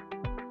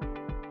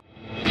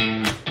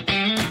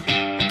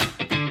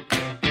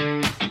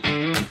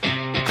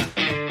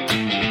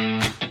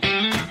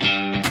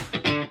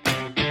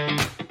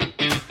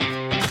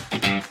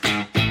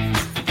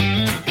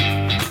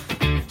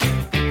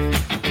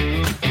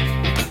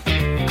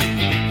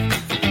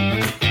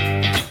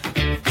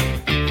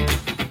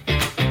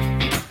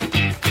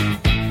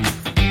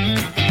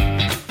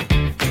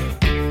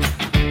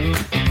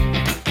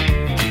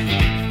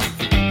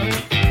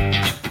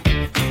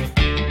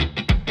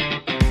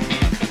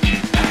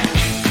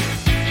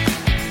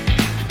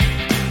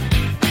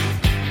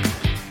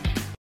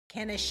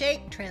 Can a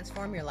shake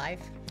transform your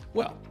life?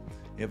 Well,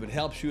 if it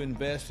helps you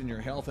invest in your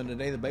health on a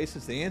daily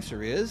basis, the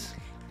answer is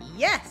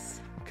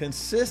yes.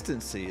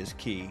 Consistency is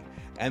key,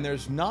 and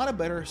there's not a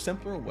better,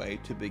 simpler way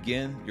to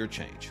begin your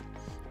change.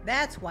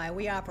 That's why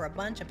we offer a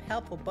bunch of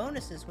helpful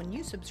bonuses when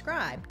you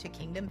subscribe to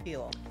Kingdom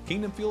Fuel.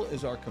 Kingdom Fuel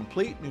is our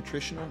complete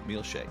nutritional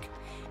meal shake.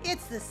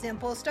 It's the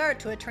simple start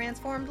to a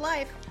transformed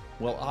life.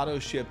 We'll auto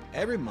ship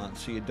every month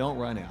so you don't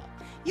run out.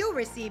 You'll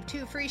receive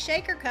 2 free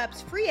shaker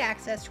cups, free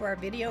access to our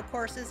video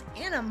courses,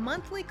 and a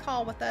monthly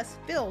call with us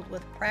filled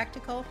with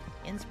practical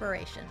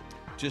inspiration.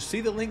 Just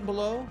see the link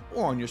below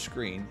or on your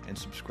screen and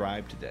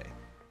subscribe today.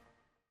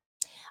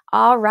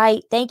 All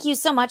right. Thank you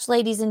so much,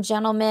 ladies and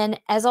gentlemen.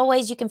 As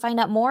always, you can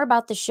find out more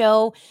about the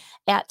show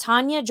at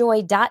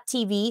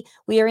taniajoy.tv.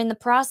 We are in the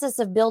process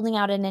of building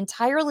out an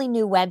entirely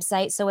new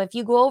website. So if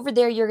you go over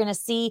there, you're going to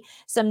see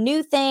some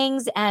new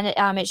things, and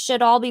it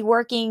should all be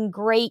working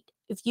great.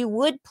 If you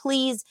would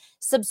please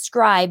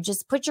subscribe,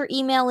 just put your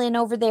email in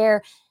over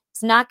there.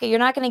 You're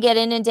not going to get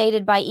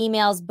inundated by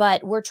emails,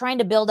 but we're trying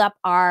to build up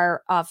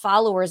our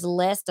followers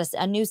list,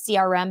 a new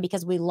CRM,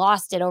 because we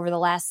lost it over the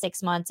last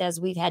 6 months as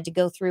we've had to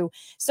go through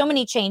so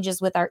many changes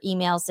with our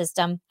email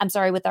system.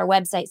 With our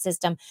website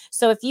system.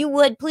 So if you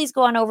would please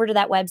go on over to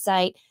that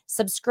website,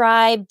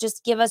 subscribe,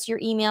 just give us your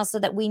email so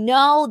that we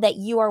know that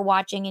you are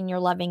watching and you're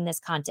loving this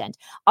content.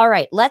 All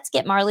right, let's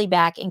get Marley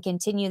back and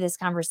continue this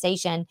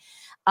conversation.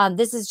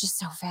 This is just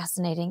so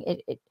fascinating.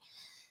 It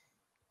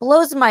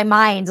blows my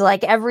mind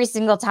like every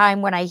single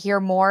time when I hear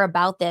more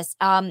about this.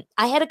 I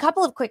had a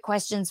couple of quick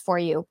questions for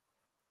you,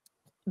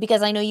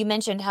 because I know you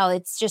mentioned how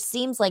it just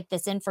seems like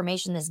this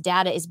information, this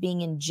data is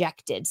being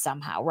injected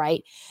somehow,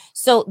 right?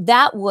 So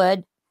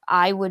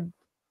I would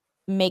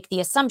make the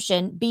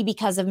assumption be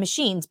because of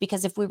machines,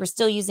 because if we were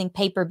still using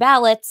paper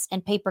ballots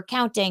and paper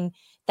counting,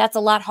 that's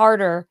a lot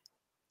harder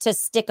to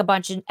stick a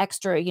bunch of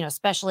extra,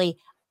 especially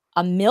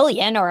a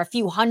million or a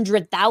few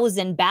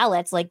 100,000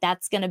 ballots. Like,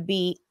 that's going to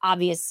be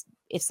obvious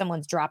if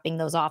someone's dropping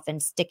those off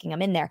and sticking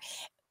them in there.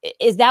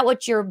 Is that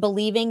what you're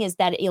believing? Is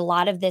that a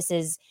lot of this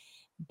has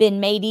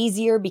been made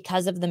easier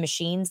because of the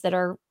machines that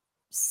are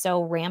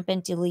so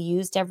rampantly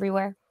used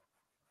everywhere?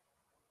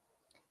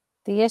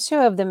 The issue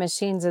of the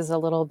machines is a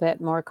little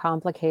bit more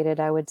complicated,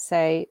 I would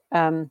say.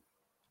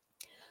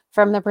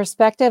 From the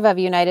perspective of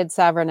United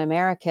Sovereign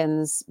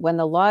Americans, when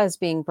the law is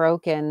being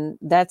broken,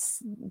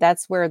 that's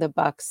where the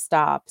buck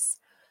stops.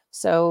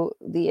 So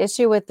the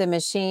issue with the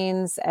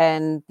machines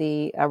and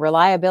the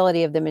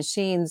reliability of the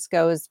machines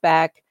goes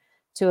back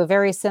to a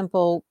very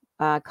simple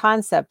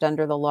concept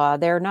under the law.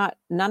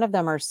 None of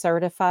them are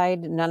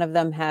certified. None of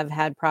them have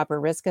had proper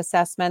risk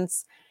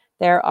assessments.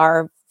 There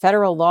are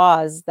federal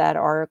laws that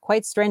are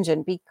quite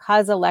stringent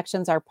because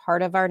elections are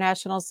part of our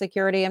national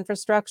security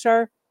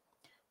infrastructure.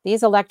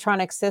 These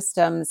electronic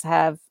systems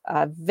have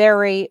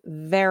very,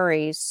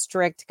 very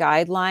strict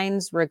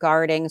guidelines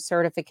regarding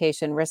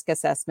certification, risk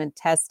assessment,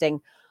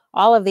 testing,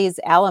 all of these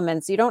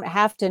elements. You don't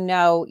have to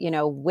know,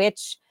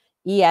 which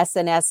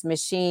ES&S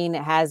machine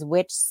has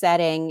which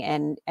setting,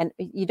 and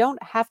you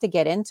don't have to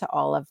get into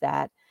all of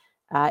that.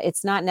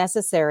 It's not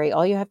necessary.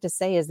 All you have to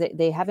say is that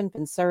they haven't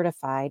been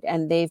certified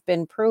and they've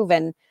been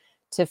proven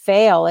to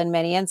fail in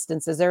many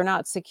instances. They're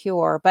not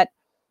secure, but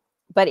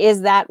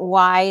is that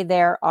why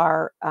there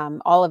are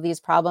all of these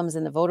problems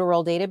in the voter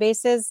roll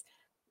databases?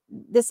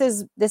 This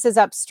is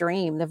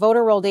upstream. The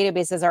voter roll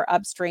databases are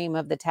upstream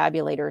of the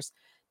tabulators.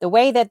 The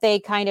way that they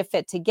kind of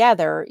fit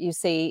together, you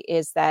see,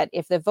 is that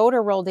if the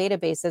voter roll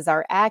databases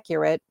are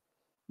accurate,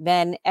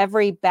 then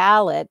every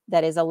ballot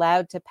that is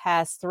allowed to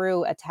pass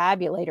through a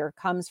tabulator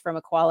comes from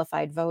a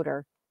qualified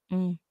voter.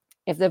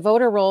 If the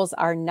voter rolls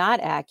are not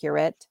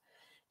accurate,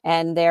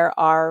 and there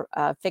are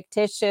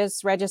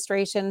fictitious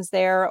registrations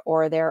there,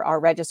 or there are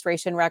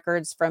registration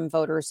records from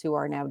voters who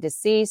are now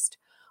deceased,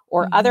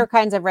 or other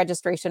kinds of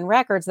registration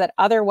records that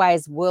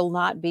otherwise will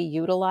not be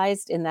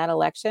utilized in that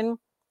election,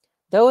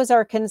 those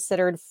are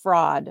considered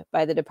fraud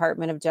by the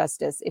Department of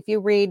Justice. If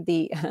you read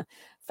the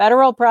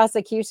federal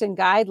prosecution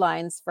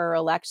guidelines for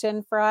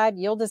election fraud,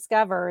 you'll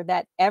discover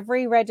that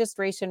every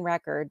registration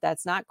record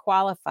that's not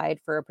qualified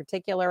for a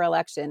particular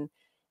election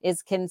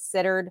is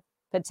considered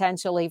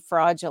potentially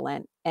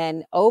fraudulent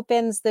and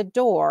opens the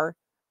door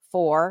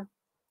for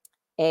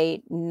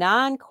a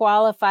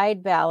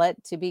non-qualified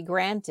ballot to be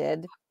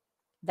granted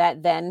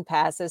that then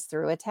passes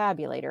through a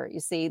tabulator.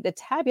 You see, the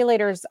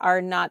tabulators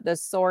are not the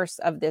source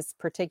of this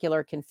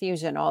particular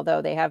confusion,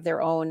 although they have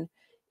their own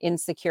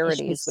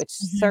insecurities, which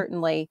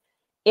certainly,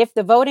 if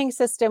the voting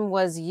system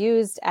was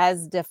used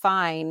as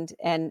defined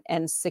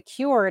and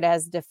secured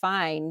as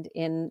defined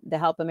in the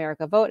Help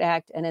America Vote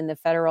Act and in the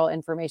Federal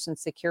Information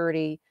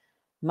Security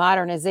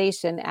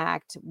Modernization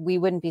Act, we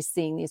wouldn't be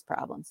seeing these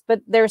problems.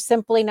 But they're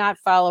simply not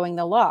following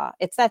the law.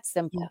 It's that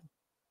simple.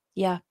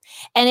 Yeah.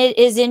 And it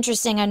is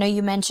interesting. I know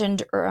you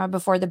mentioned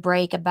before the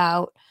break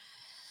about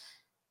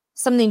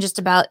something just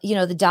about,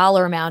 the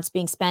dollar amounts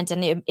being spent.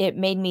 And it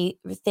made me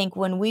think,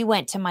 when we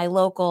went to my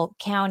local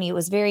county, it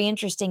was very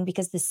interesting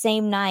because the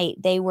same night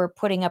they were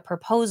putting a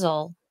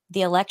proposal,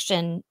 the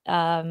election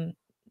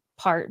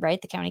part,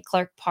 right? The county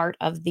clerk part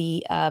of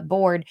the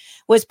board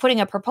was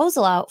putting a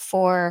proposal out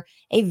for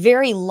a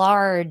very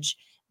large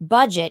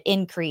budget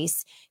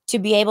increase to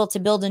be able to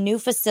build a new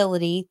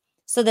facility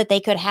so that they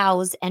could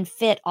house and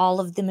fit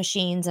all of the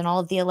machines and all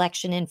of the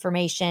election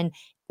information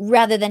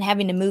rather than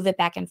having to move it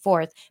back and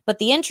forth. But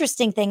the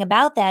interesting thing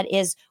about that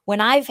is, when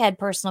I've had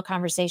personal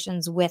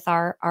conversations with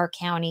our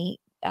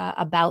county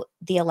about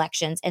the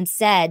elections and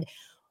said,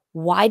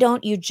 why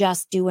don't you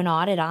just do an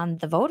audit on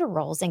the voter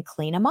rolls and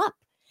clean them up?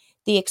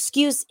 The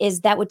excuse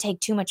is that would take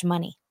too much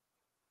money,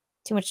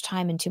 too much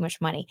time and too much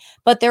money.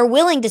 But they're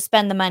willing to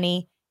spend the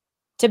money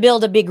to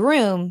build a big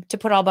room to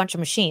put all a bunch of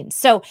machines.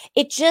 So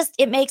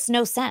it makes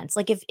no sense.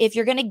 Like, if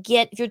you're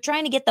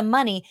trying to get the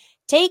money,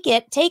 take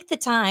the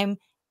time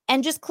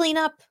and just clean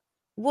up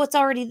what's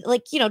already,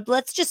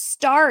 let's just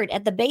start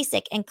at the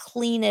basic and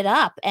clean it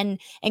up and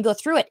go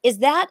through it. Is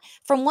that,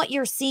 from what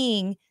you're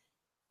seeing,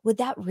 would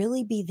that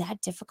really be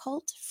that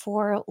difficult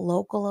for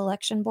local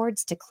election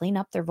boards to clean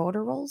up their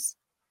voter rolls?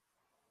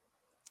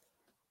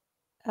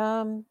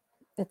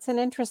 It's an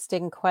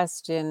interesting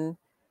question.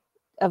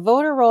 A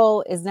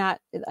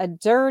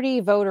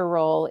dirty voter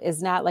roll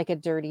is not like a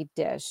dirty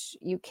dish.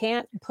 You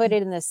can't put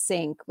it in the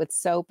sink with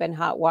soap and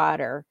hot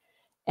water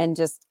and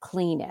just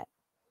clean it.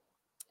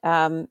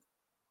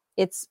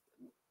 It's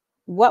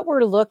what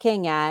we're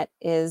looking at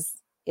is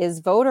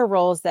voter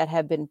rolls that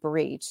have been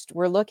breached.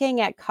 We're looking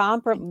at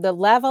the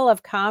level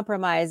of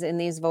compromise in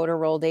these voter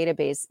roll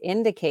database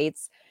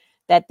indicates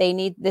that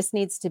this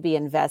needs to be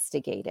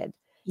investigated.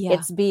 Yeah.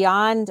 It's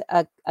beyond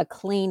a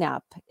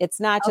cleanup. It's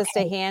not just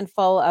a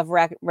handful of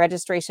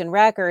registration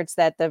records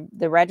that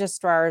the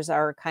registrars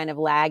are kind of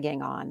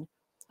lagging on.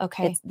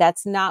 Okay.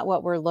 That's not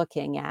what we're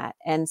looking at.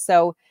 And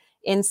so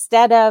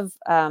instead of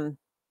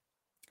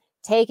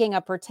taking a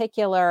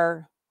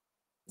particular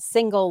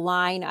single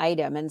line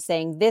item and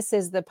saying, this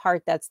is the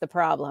part that's the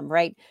problem,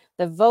 right?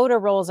 The voter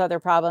rolls are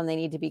the problem. They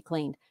need to be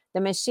cleaned.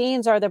 The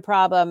machines are the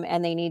problem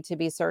and they need to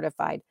be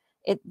certified.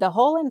 The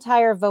whole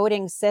entire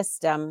voting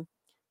system,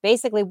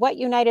 basically what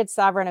United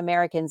Sovereign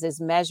Americans is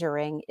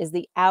measuring is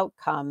the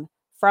outcome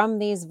from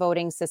these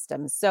voting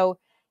systems. So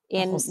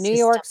in New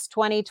York's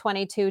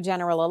 2022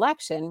 general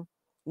election,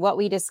 what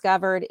we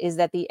discovered is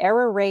that the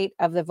error rate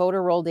of the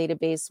voter roll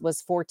database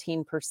was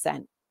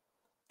 14%.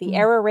 The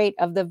error rate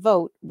of the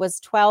vote was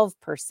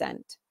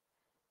 12%.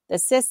 The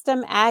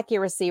system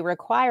accuracy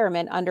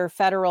requirement under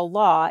federal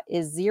law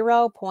is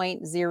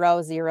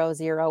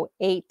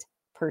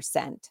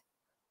 0.0008%.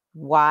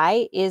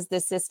 Why is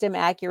the system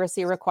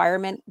accuracy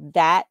requirement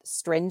that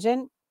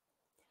stringent?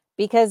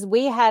 Because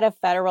we had a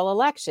federal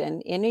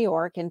election in New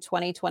York in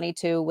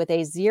 2022 with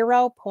a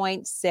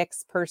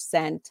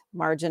 0.6%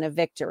 margin of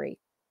victory.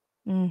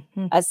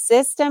 Mm-hmm. A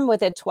system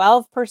with a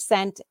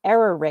 12%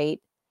 error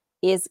rate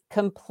is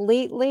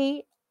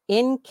completely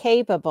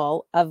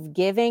incapable of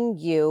giving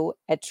you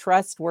a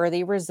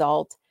trustworthy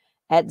result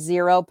at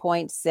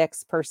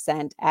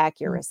 0.6%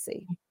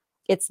 accuracy.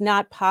 It's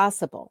not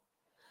possible.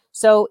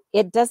 So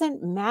it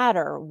doesn't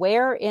matter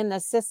where in the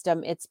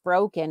system it's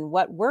broken.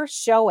 What we're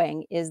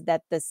showing is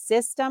that the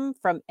system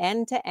from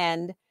end to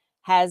end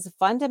has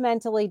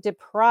fundamentally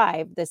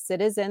deprived the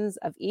citizens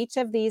of each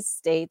of these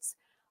states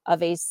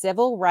of a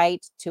civil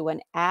right to an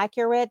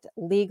accurate,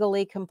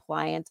 legally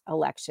compliant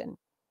election.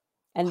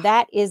 And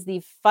that is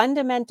the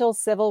fundamental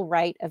civil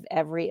right of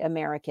every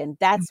American.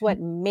 That's what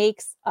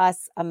makes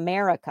us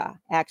America,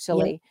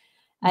 actually.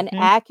 An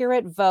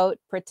accurate vote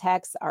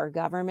protects our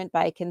government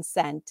by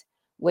consent,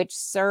 which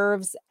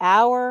serves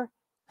to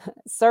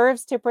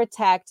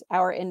protect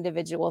our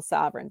individual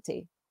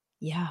sovereignty.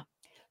 Yeah.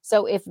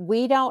 So if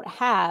we don't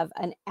have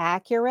an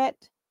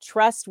accurate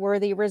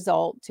trustworthy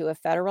result to a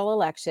federal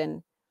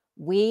election,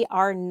 we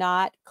are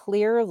not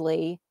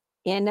clearly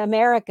in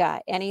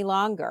America any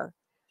longer.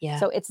 Yeah.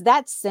 So it's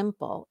that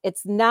simple.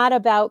 It's not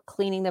about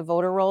cleaning the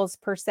voter rolls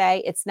per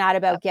se. It's not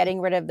about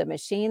getting rid of the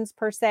machines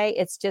per se.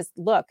 It's just,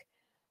 look,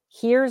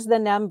 here's the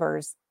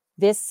numbers.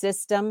 This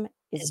system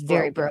is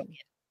very broken.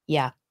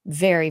 Yeah.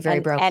 Very, very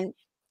broken.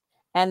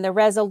 And the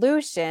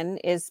resolution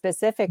is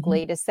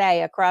specifically to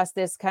say across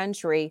this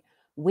country,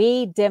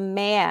 we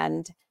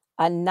demand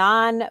a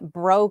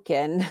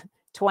non-broken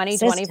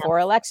 2024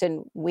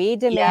 election. We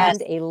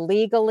demand a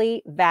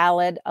legally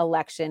valid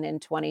election in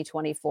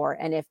 2024.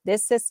 And if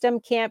this system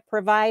can't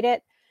provide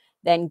it,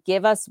 then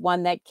give us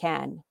one that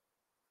can.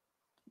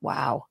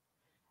 Wow.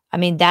 I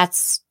mean,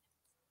 that's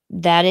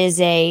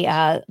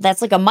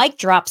like a mic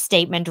drop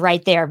statement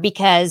right there,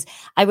 because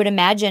I would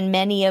imagine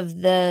many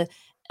of the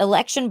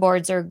election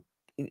boards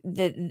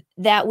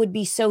that would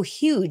be so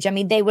huge. I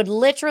mean, they would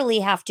literally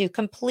have to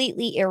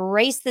completely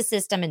erase the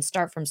system and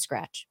start from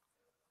scratch.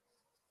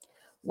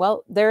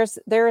 Well, there's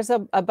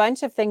a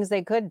bunch of things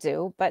they could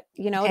do, but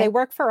they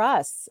work for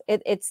us.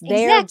 It's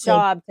their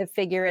job to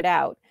figure it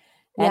out.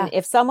 And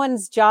if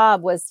someone's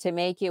job was to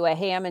make you a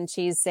ham and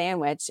cheese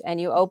sandwich and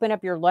you open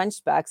up your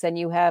lunchbox and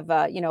you have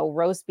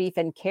roast beef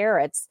and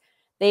carrots,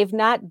 they've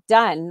not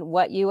done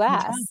what you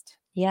asked.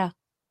 Yeah.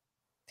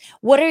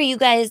 What are you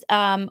guys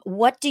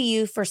what do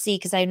you foresee,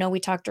 because I know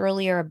we talked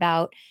earlier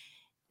about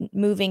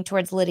moving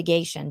towards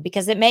litigation,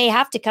 because it may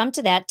have to come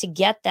to that to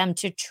get them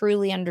to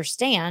truly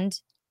understand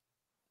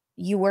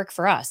you work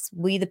for us.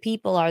 We the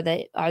people are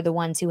the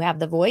ones who have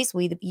the voice.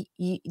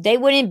 They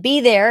wouldn't be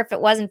there if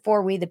it wasn't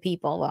for we the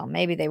people. Well,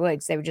 maybe they would,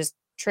 because they would just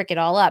trick it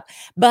all up.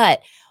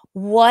 But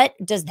what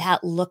does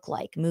that look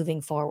like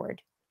moving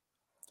forward?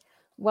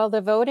 Well,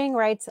 the Voting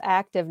Rights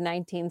Act of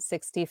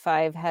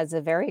 1965 has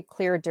a very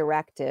clear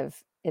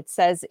directive. It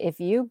says if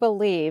you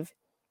believe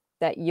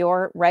that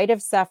your right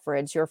of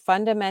suffrage, your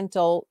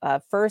fundamental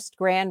first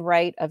grand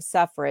right of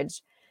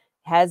suffrage,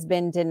 has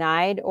been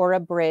denied or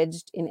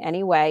abridged in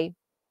any way,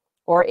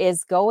 or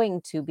is going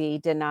to be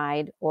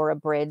denied or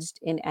abridged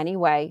in any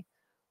way,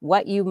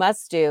 what you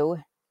must do,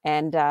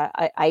 and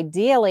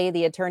ideally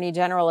the Attorney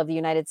General of the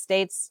United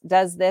States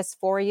does this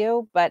for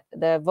you, but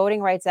the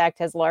Voting Rights Act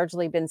has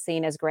largely been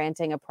seen as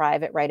granting a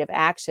private right of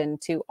action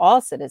to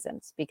all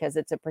citizens because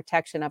it's a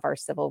protection of our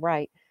civil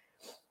right.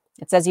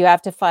 It says you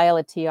have to file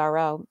a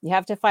TRO. You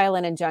have to file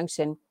an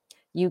injunction.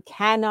 You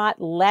cannot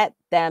let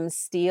them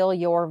steal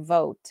your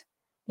vote.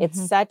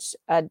 It's such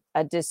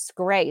a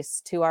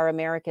disgrace to our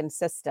American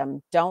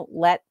system. Don't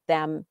let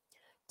them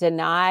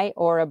deny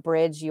or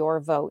abridge your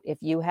vote if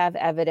you have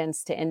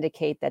evidence to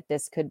indicate that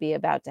this could be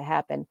about to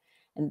happen.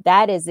 And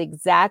that is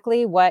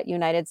exactly what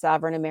United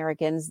Sovereign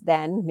Americans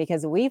then,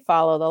 because we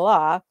follow the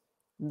law,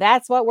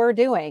 that's what we're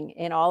doing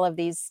in all of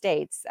these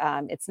states.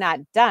 It's not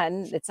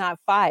done. It's not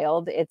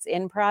filed. It's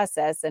in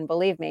process. And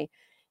believe me,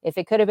 if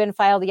it could have been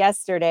filed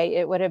yesterday,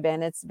 it would have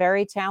been. It's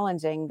very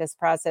challenging. This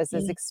process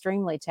is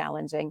extremely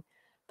challenging.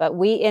 But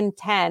we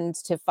intend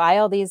to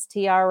file these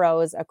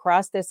TROs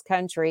across this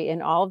country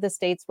in all of the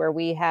states where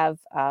we have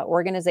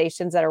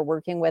organizations that are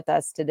working with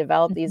us to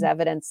develop these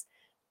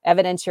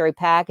evidentiary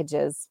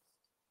packages.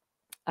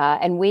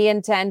 And we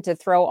intend to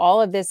throw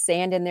all of this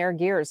sand in their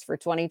gears for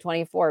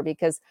 2024,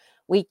 because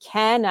we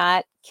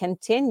cannot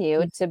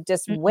continue to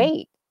just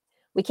wait.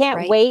 We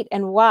can't wait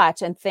and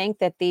watch and think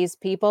that these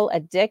people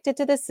addicted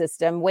to the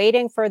system,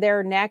 waiting for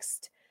their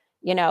next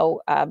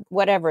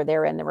whatever,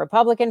 they're in the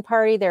Republican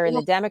Party, they're in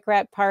the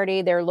Democrat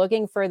Party, they're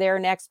looking for their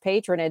next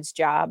patronage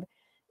job.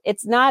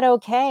 It's not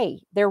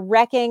okay. They're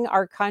wrecking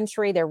our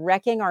country. They're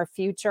wrecking our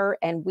future.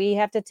 And we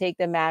have to take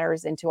the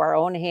matters into our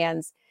own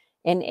hands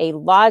in a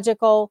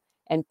logical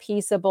and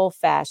peaceable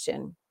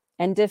fashion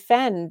and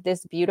defend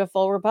this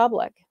beautiful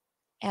republic.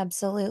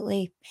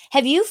 Absolutely.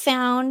 Have you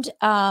found,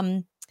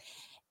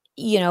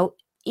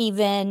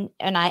 even,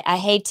 and I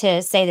hate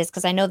to say this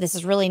because I know this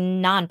is really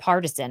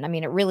nonpartisan. I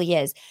mean, it really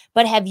is.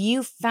 But have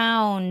you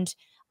found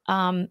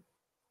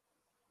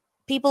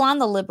people on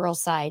the liberal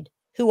side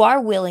who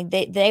are willing,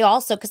 they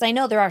also, because I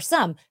know there are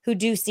some who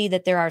do see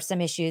that there are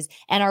some issues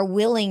and are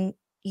willing,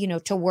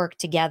 to work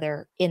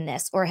together in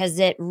this? Or has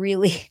it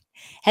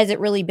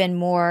really been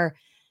more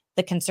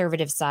the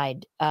conservative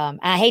side?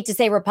 I hate to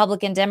say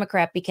Republican,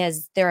 Democrat,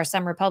 because there are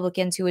some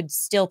Republicans who would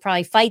still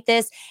probably fight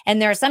this. And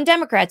there are some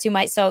Democrats who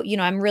might. So,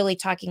 I'm really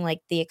talking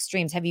like the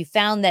extremes. Have you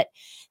found that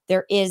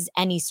there is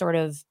any sort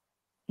of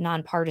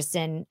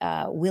nonpartisan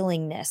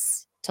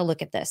willingness to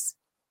look at this?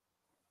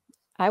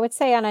 I would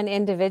say on an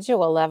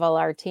individual level,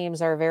 our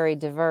teams are very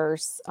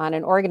diverse. On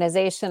an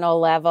organizational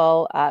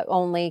level,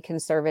 only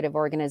conservative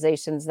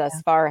organizations thus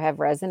far have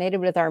resonated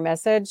with our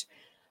message,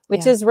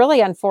 which is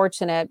really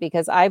unfortunate,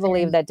 because I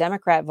believe that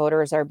Democrat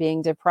voters are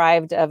being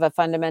deprived of a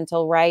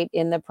fundamental right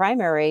in the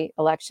primary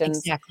elections.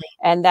 Exactly.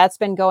 And that's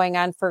been going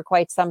on for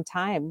quite some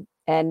time.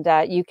 And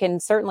you can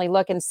certainly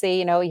look and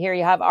see, here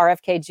you have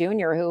RFK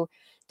Jr., who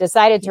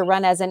decided to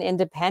run as an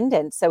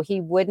independent so he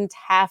wouldn't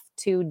have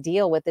to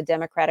deal with the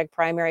Democratic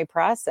primary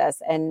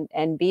process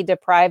and be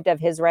deprived of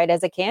his right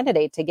as a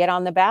candidate to get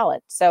on the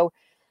ballot. So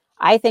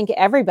I think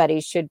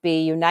everybody should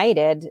be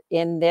united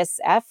in this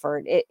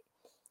effort.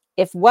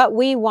 If what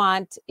we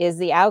want is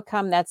the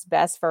outcome that's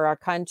best for our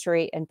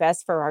country and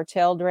best for our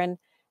children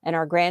and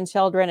our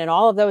grandchildren and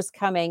all of those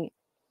coming,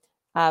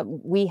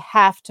 we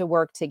have to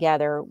work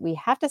together. We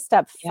have to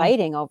stop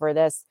fighting over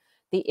this.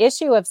 The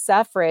issue of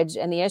suffrage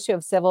and the issue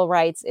of civil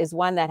rights is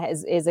one that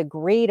is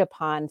agreed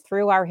upon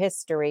through our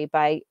history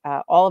by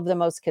all of the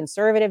most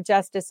conservative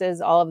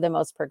justices, all of the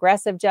most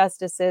progressive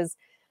justices,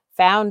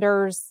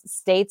 founders,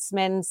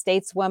 statesmen,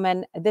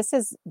 stateswomen. This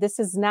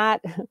is not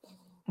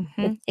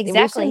Exactly.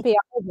 We shouldn't be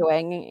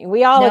arguing.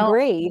 We all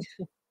agree.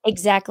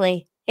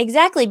 Exactly.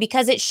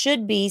 Because it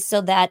should be,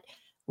 so that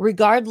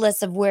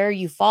regardless of where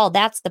you fall,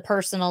 that's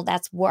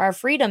where our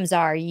freedoms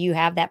are. You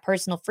have that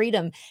personal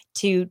freedom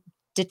to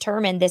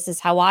determine, this is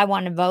how I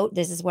want to vote,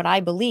 this is what I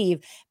believe.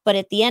 But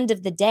at the end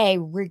of the day,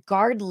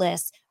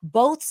 regardless,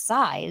 both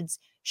sides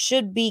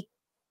should be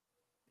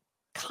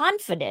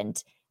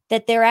confident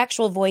that their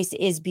actual voice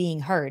is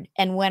being heard.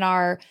 And when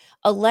our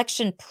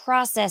election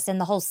process and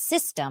the whole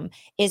system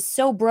is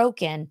so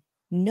broken,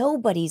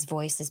 nobody's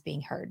voice is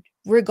being heard,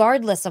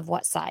 regardless of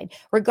what side.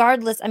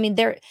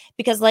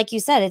 Because like you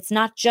said, it's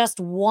not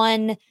just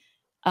one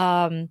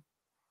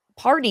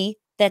party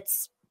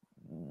that's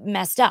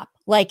messed up.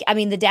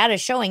 The data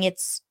is showing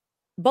it's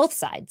both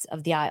sides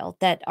of the aisle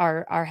that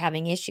are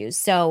having issues.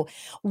 So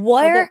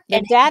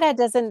the data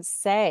doesn't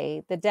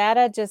say. The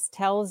data just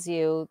tells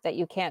you that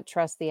you can't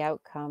trust the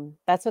outcome.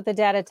 That's what the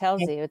data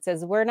tells you. It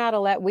says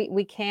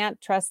we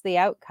can't trust the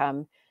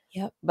outcome.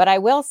 Yep. But I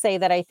will say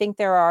that I think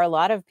there are a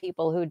lot of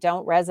people who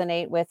don't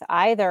resonate with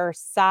either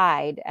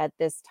side at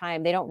this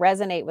time. They don't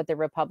resonate with the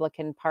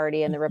Republican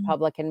Party and the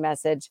Republican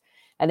message,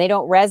 and they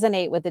don't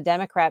resonate with the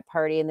Democrat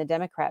Party and the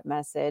Democrat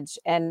message.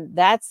 And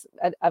that's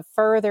a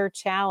further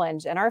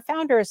challenge. And our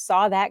founders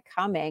saw that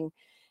coming,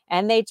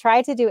 and they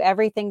tried to do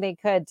everything they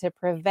could to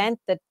prevent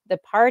the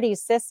party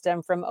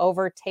system from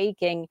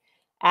overtaking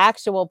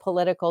actual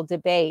political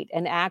debate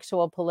and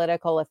actual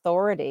political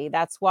authority.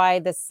 That's why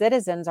the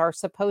citizens are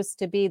supposed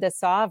to be the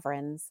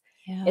sovereigns.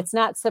 Yeah. It's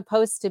not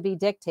supposed to be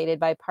dictated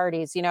by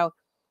parties.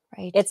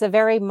 Right. It's a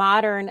very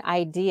modern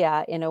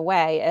idea in a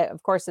way.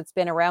 Of course, it's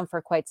been around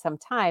for quite some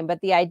time,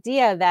 but the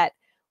idea that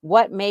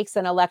what makes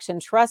an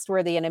election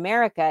trustworthy in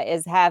America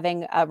is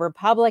having a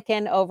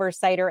Republican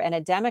oversighter and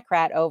a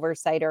Democrat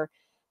oversighter,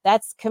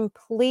 that's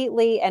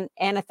completely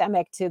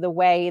anathemic to the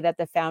way that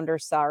the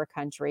founders saw our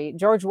country.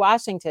 George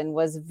Washington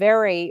was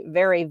very,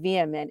 very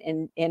vehement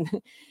in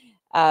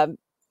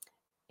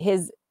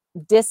his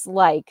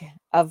dislike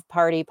of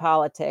party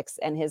politics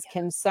and his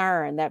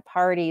concern that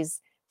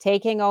parties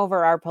taking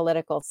over our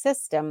political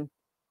system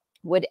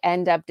would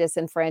end up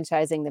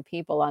disenfranchising the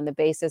people on the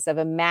basis of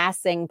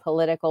amassing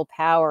political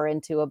power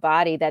into a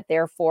body that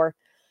therefore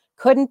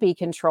couldn't be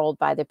controlled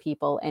by the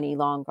people any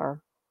longer.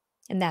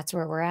 And that's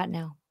where we're at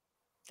now.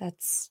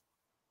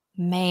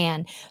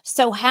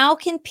 So how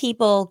can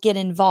people get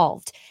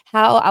involved?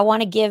 I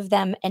want to give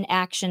them an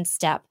action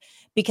step,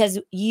 because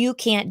you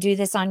can't do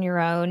this on your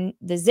own.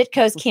 The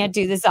Zitkos can't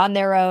do this on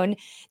their own.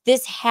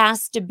 This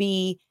has to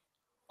be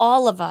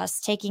all of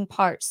us taking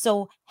part.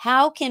 So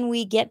how can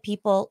we get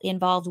people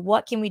involved?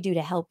 What can we do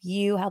to help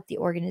you, help the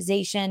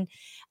organization?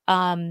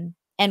 And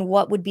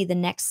what would be the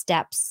next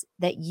steps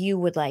that you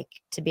would like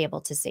to be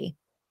able to see?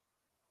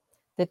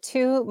 The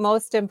two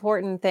most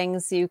important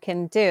things you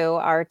can do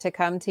are to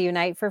come to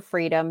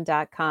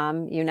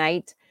uniteforfreedom.com,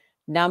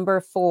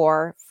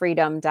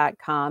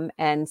 unite4freedom.com,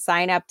 and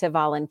sign up to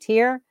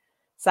volunteer,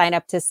 sign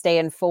up to stay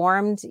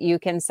informed. You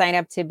can sign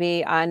up to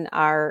be on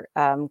our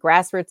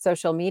grassroots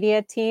social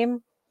media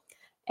team,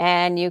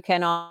 and you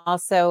can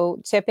also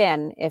chip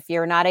in. If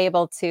you're not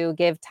able to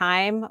give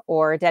time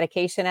or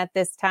dedication at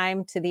this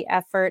time to the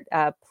effort,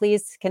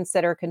 please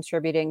consider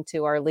contributing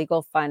to our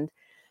legal fund,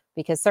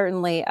 because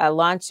certainly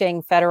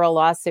launching federal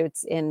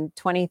lawsuits in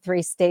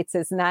 23 states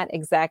is not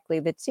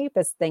exactly the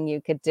cheapest thing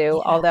you could do,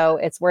 although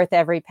it's worth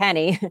every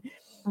penny.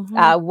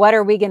 What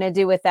are we going to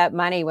do with that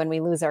money when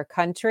we lose our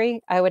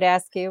country, I would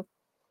ask you.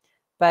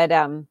 But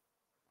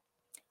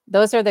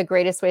those are the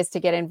greatest ways to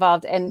get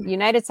involved. And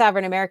United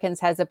Sovereign Americans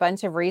has a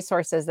bunch of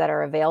resources that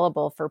are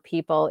available for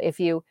people. If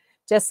you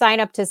just sign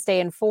up to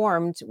stay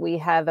informed, we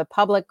have a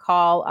public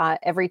call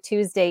every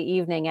Tuesday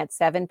evening at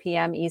 7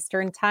 p.m.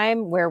 Eastern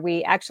time, where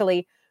we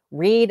actually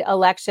read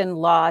election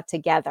law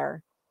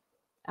together.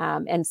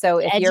 And so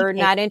if you're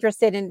not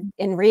interested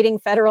in reading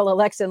federal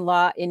election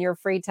law in your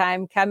free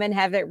time, come and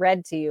have it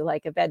read to you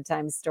like a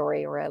bedtime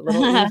story or a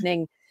little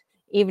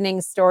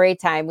evening story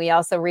time. We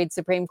also read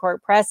Supreme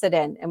Court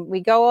precedent, and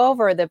we go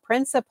over the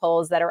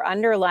principles that are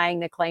underlying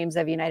the claims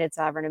of United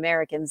Sovereign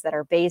Americans that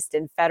are based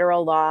in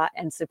federal law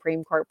and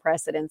Supreme Court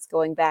precedents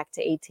going back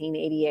to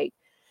 1888.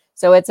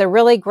 So it's a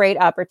really great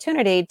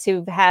opportunity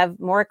to have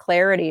more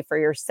clarity for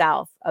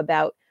yourself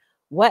about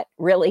what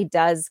really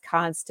does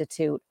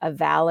constitute a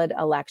valid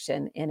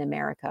election in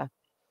America.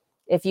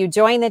 If you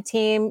join the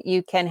team,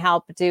 you can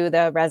help do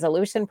the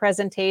resolution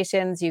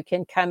presentations. You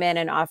can come in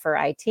and offer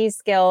IT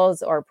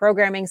skills or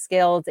programming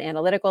skills,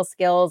 analytical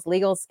skills,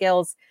 legal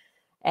skills,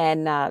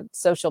 and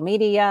social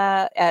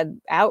media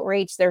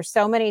outreach. There's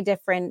so many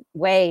different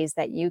ways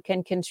that you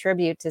can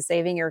contribute to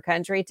saving your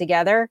country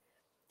together.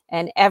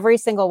 And every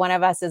single one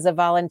of us is a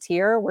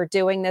volunteer. We're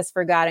doing this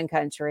for God and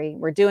country.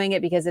 We're doing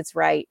it because it's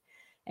right.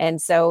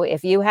 And so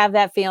if you have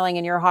that feeling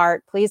in your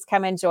heart, please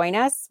come and join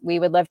us. We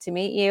would love to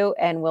meet you,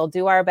 and we'll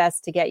do our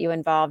best to get you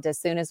involved as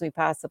soon as we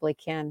possibly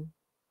can.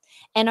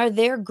 And are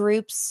there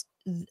groups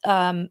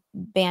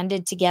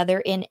banded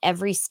together in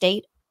every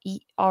state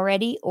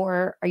already,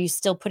 or are you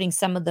still putting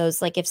some of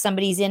those, like if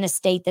somebody's in a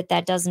state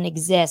that doesn't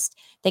exist,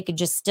 they could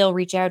just still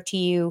reach out to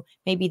you?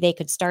 Maybe they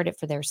could start it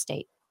for their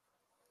state.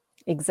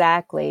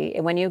 Exactly.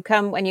 And when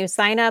you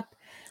sign up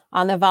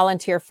on the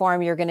volunteer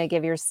form, you're going to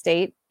give your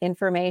state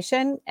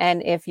information.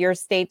 And if your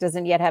state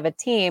doesn't yet have a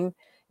team,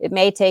 it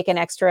may take an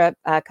extra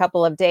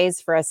couple of days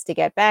for us to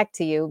get back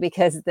to you,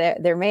 because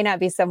there may not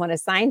be someone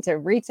assigned to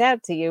reach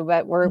out to you,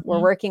 but we're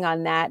working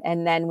on that.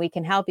 And then we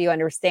can help you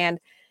understand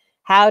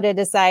how to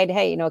decide,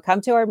 hey,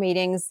 come to our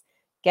meetings,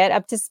 get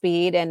up to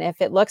speed. And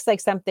if it looks like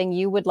something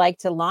you would like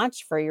to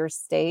launch for your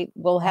state,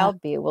 we'll help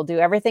you. We'll do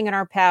everything in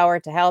our power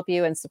to help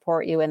you and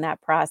support you in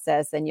that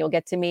process. And you'll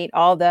get to meet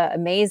all the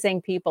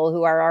amazing people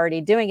who are already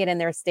doing it in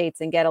their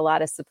states and get a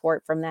lot of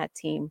support from that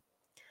team.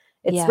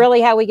 It's really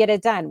how we get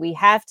it done. We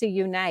have to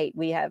unite.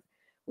 We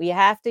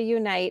have to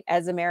unite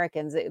as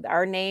Americans.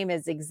 Our name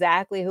is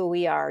exactly who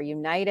we are: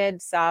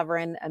 United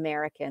Sovereign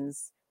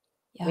Americans.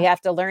 Yeah. We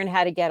have to learn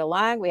how to get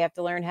along. We have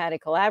to learn how to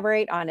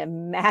collaborate on a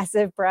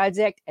massive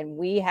project, and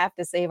we have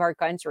to save our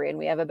country. And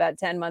we have about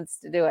 10 months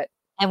to do it.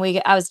 And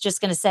I was just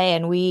going to say,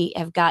 and we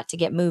have got to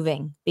get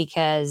moving,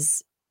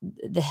 because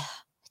I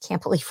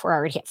can't believe we're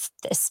already at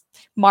this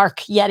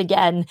mark yet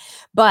again.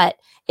 But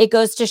it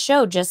goes to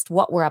show just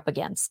what we're up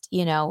against,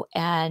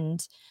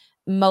 and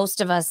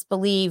most of us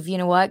believe,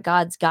 what,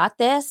 God's got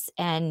this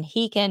and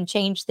he can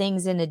change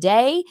things in a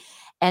day.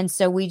 And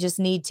so we just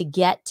need to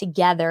get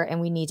together, and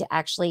we need to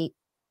actually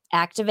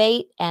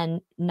activate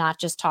and not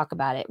just talk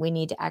about it. We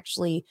need to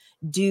actually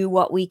do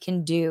what we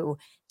can do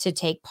to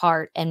take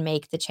part and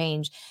make the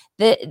change.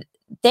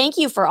 Thank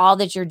you for all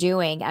that you're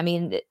doing. I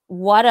mean,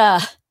 what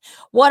a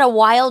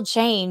wild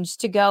change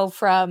to go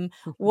from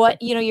what,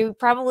 you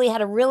probably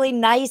had a really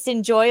nice,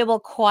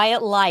 enjoyable,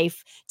 quiet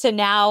life to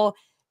now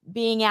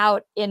being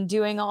out and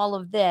doing all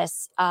of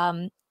this.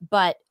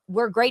 But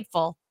we're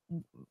grateful,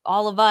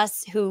 all of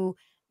us who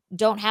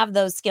don't have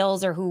those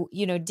skills, or who,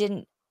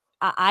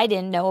 I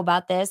didn't know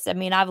about this. I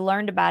mean, I've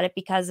learned about it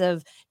because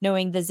of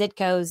knowing the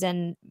Zitkos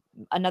and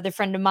another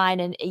friend of mine,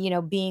 and,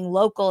 being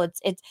local.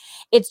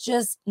 It's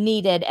just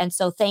needed. And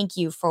so thank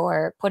you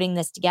for putting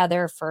this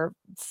together, for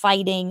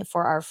fighting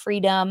for our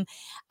freedom.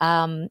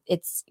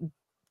 It's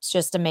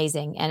just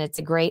amazing. And it's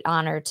a great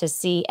honor to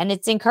see. And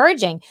it's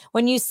encouraging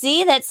when you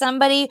see that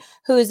somebody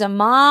who's a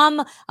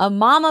mama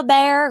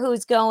bear,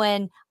 who's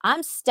going,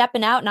 I'm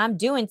stepping out and I'm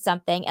doing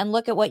something. And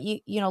look at what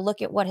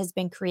look at what has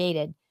been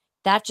created.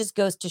 That just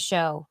goes to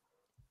show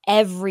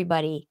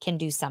everybody can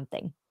do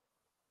something.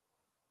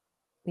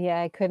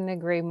 Yeah, I couldn't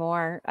agree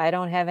more. I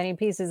don't have any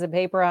pieces of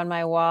paper on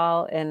my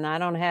wall, and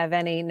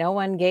no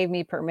one gave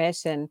me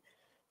permission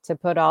to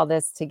put all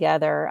this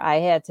together. I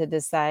had to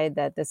decide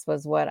that this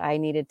was what I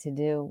needed to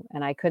do,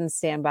 and I couldn't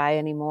stand by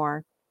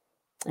anymore.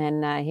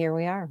 And here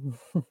we are.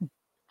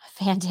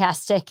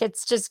 Fantastic.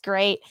 It's just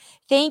great.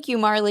 Thank you,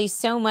 Marley,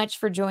 so much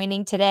for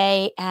joining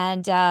today.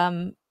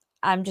 And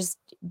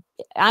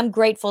I'm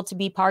grateful to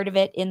be part of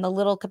it in the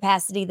little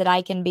capacity that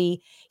I can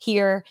be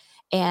here.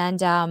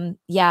 And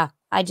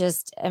I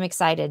just am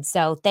excited.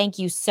 So thank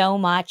you so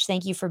much.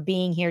 Thank you for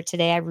being here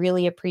today. I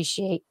really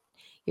appreciate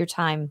your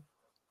time.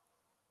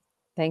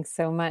 Thanks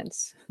so much.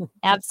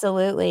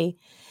 Absolutely.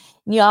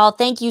 Y'all,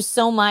 thank you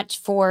so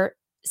much for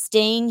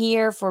staying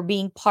here, for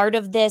being part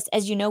of this.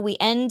 As you know, we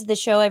end the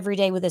show every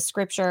day with a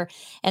scripture.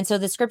 And so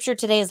the scripture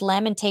today is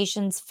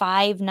Lamentations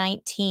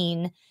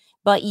 5:19.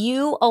 But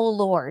you, O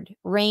Lord,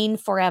 reign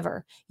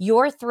forever.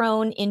 Your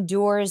throne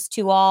endures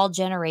to all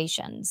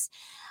generations.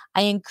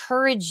 I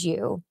encourage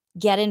you,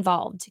 get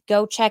involved.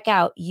 Go check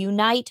out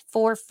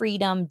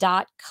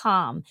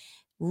uniteforfreedom.com.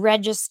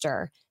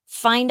 Register.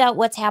 Find out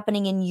what's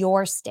happening in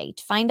your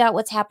state. Find out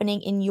what's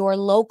happening in your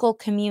local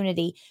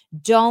community.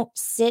 Don't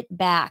sit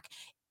back.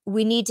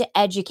 We need to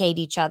educate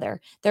each other.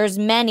 There's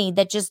many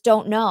that just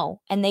don't know,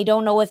 and they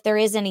don't know if there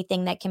is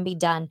anything that can be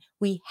done.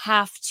 We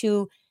have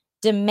to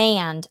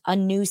demand a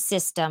new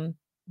system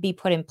be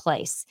put in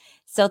place.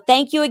 So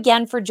thank you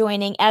again for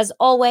joining. As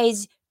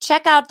always,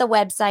 check out the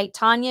website,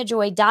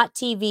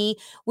 TaniaJoy.tv.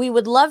 We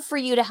would love for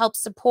you to help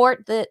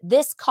support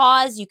this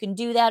cause. You can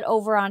do that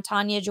over on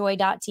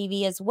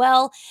TaniaJoy.tv as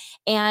well.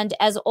 And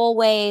as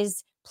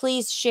always,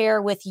 please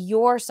share with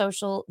your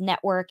social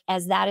network,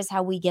 as that is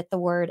how we get the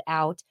word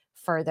out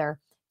further.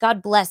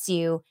 God bless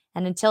you.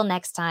 And until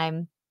next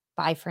time,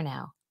 bye for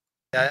now.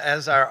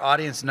 As our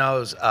audience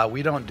knows,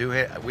 we don't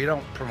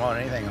promote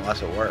anything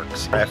unless it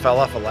works. I fell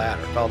off a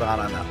ladder, fell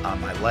down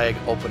on my leg,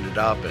 opened it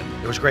up, and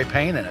there was great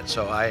pain in it.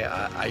 So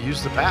I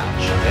used the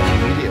patch,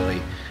 and immediately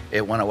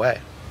it went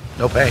away.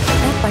 No pain.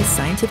 Backed by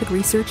scientific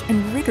research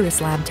and rigorous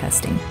lab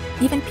testing,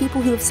 even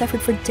people who have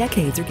suffered for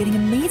decades are getting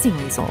amazing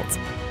results.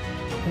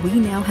 We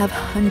now have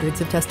hundreds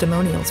of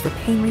testimonials for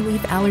pain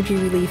relief, allergy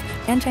relief,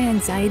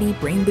 anti-anxiety,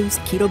 brain boost,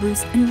 keto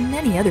boost, and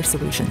many other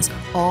solutions,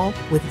 all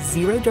with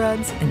zero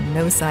drugs and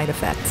no side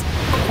effects.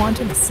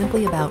 Quantum is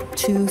simply about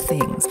two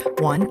things.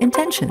 One,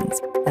 intentions.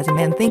 As a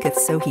man thinketh,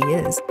 so he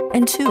is.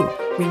 And two,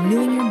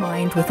 renewing your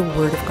mind with the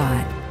Word of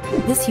God.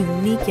 This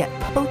unique yet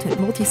potent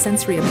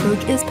multisensory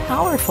approach is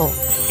powerful,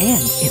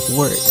 and it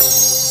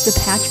works. The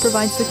patch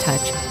provides the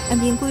touch, and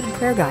the included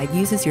prayer guide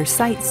uses your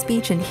sight,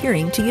 speech, and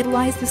hearing to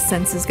utilize the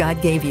senses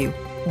God gave you.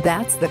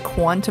 That's the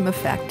quantum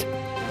effect.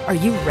 Are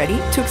you ready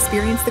to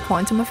experience the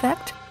quantum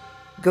effect?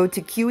 Go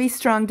to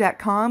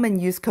QEstrong.com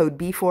and use code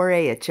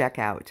B4A at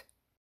checkout.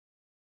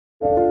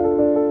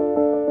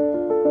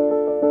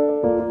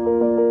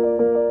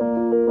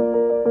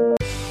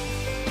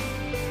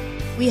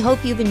 We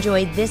hope you've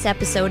enjoyed this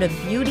episode of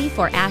Beauty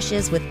for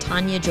Ashes with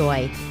Tania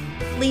Joy.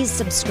 Please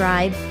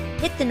subscribe,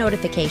 hit the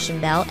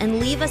notification bell, and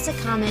leave us a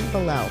comment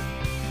below.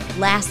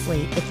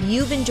 Lastly, if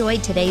you've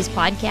enjoyed today's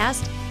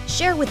podcast,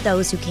 share with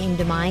those who came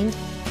to mind.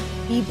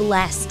 Be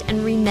blessed,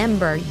 and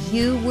remember,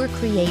 you were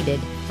created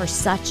for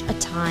such a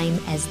time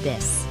as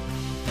this.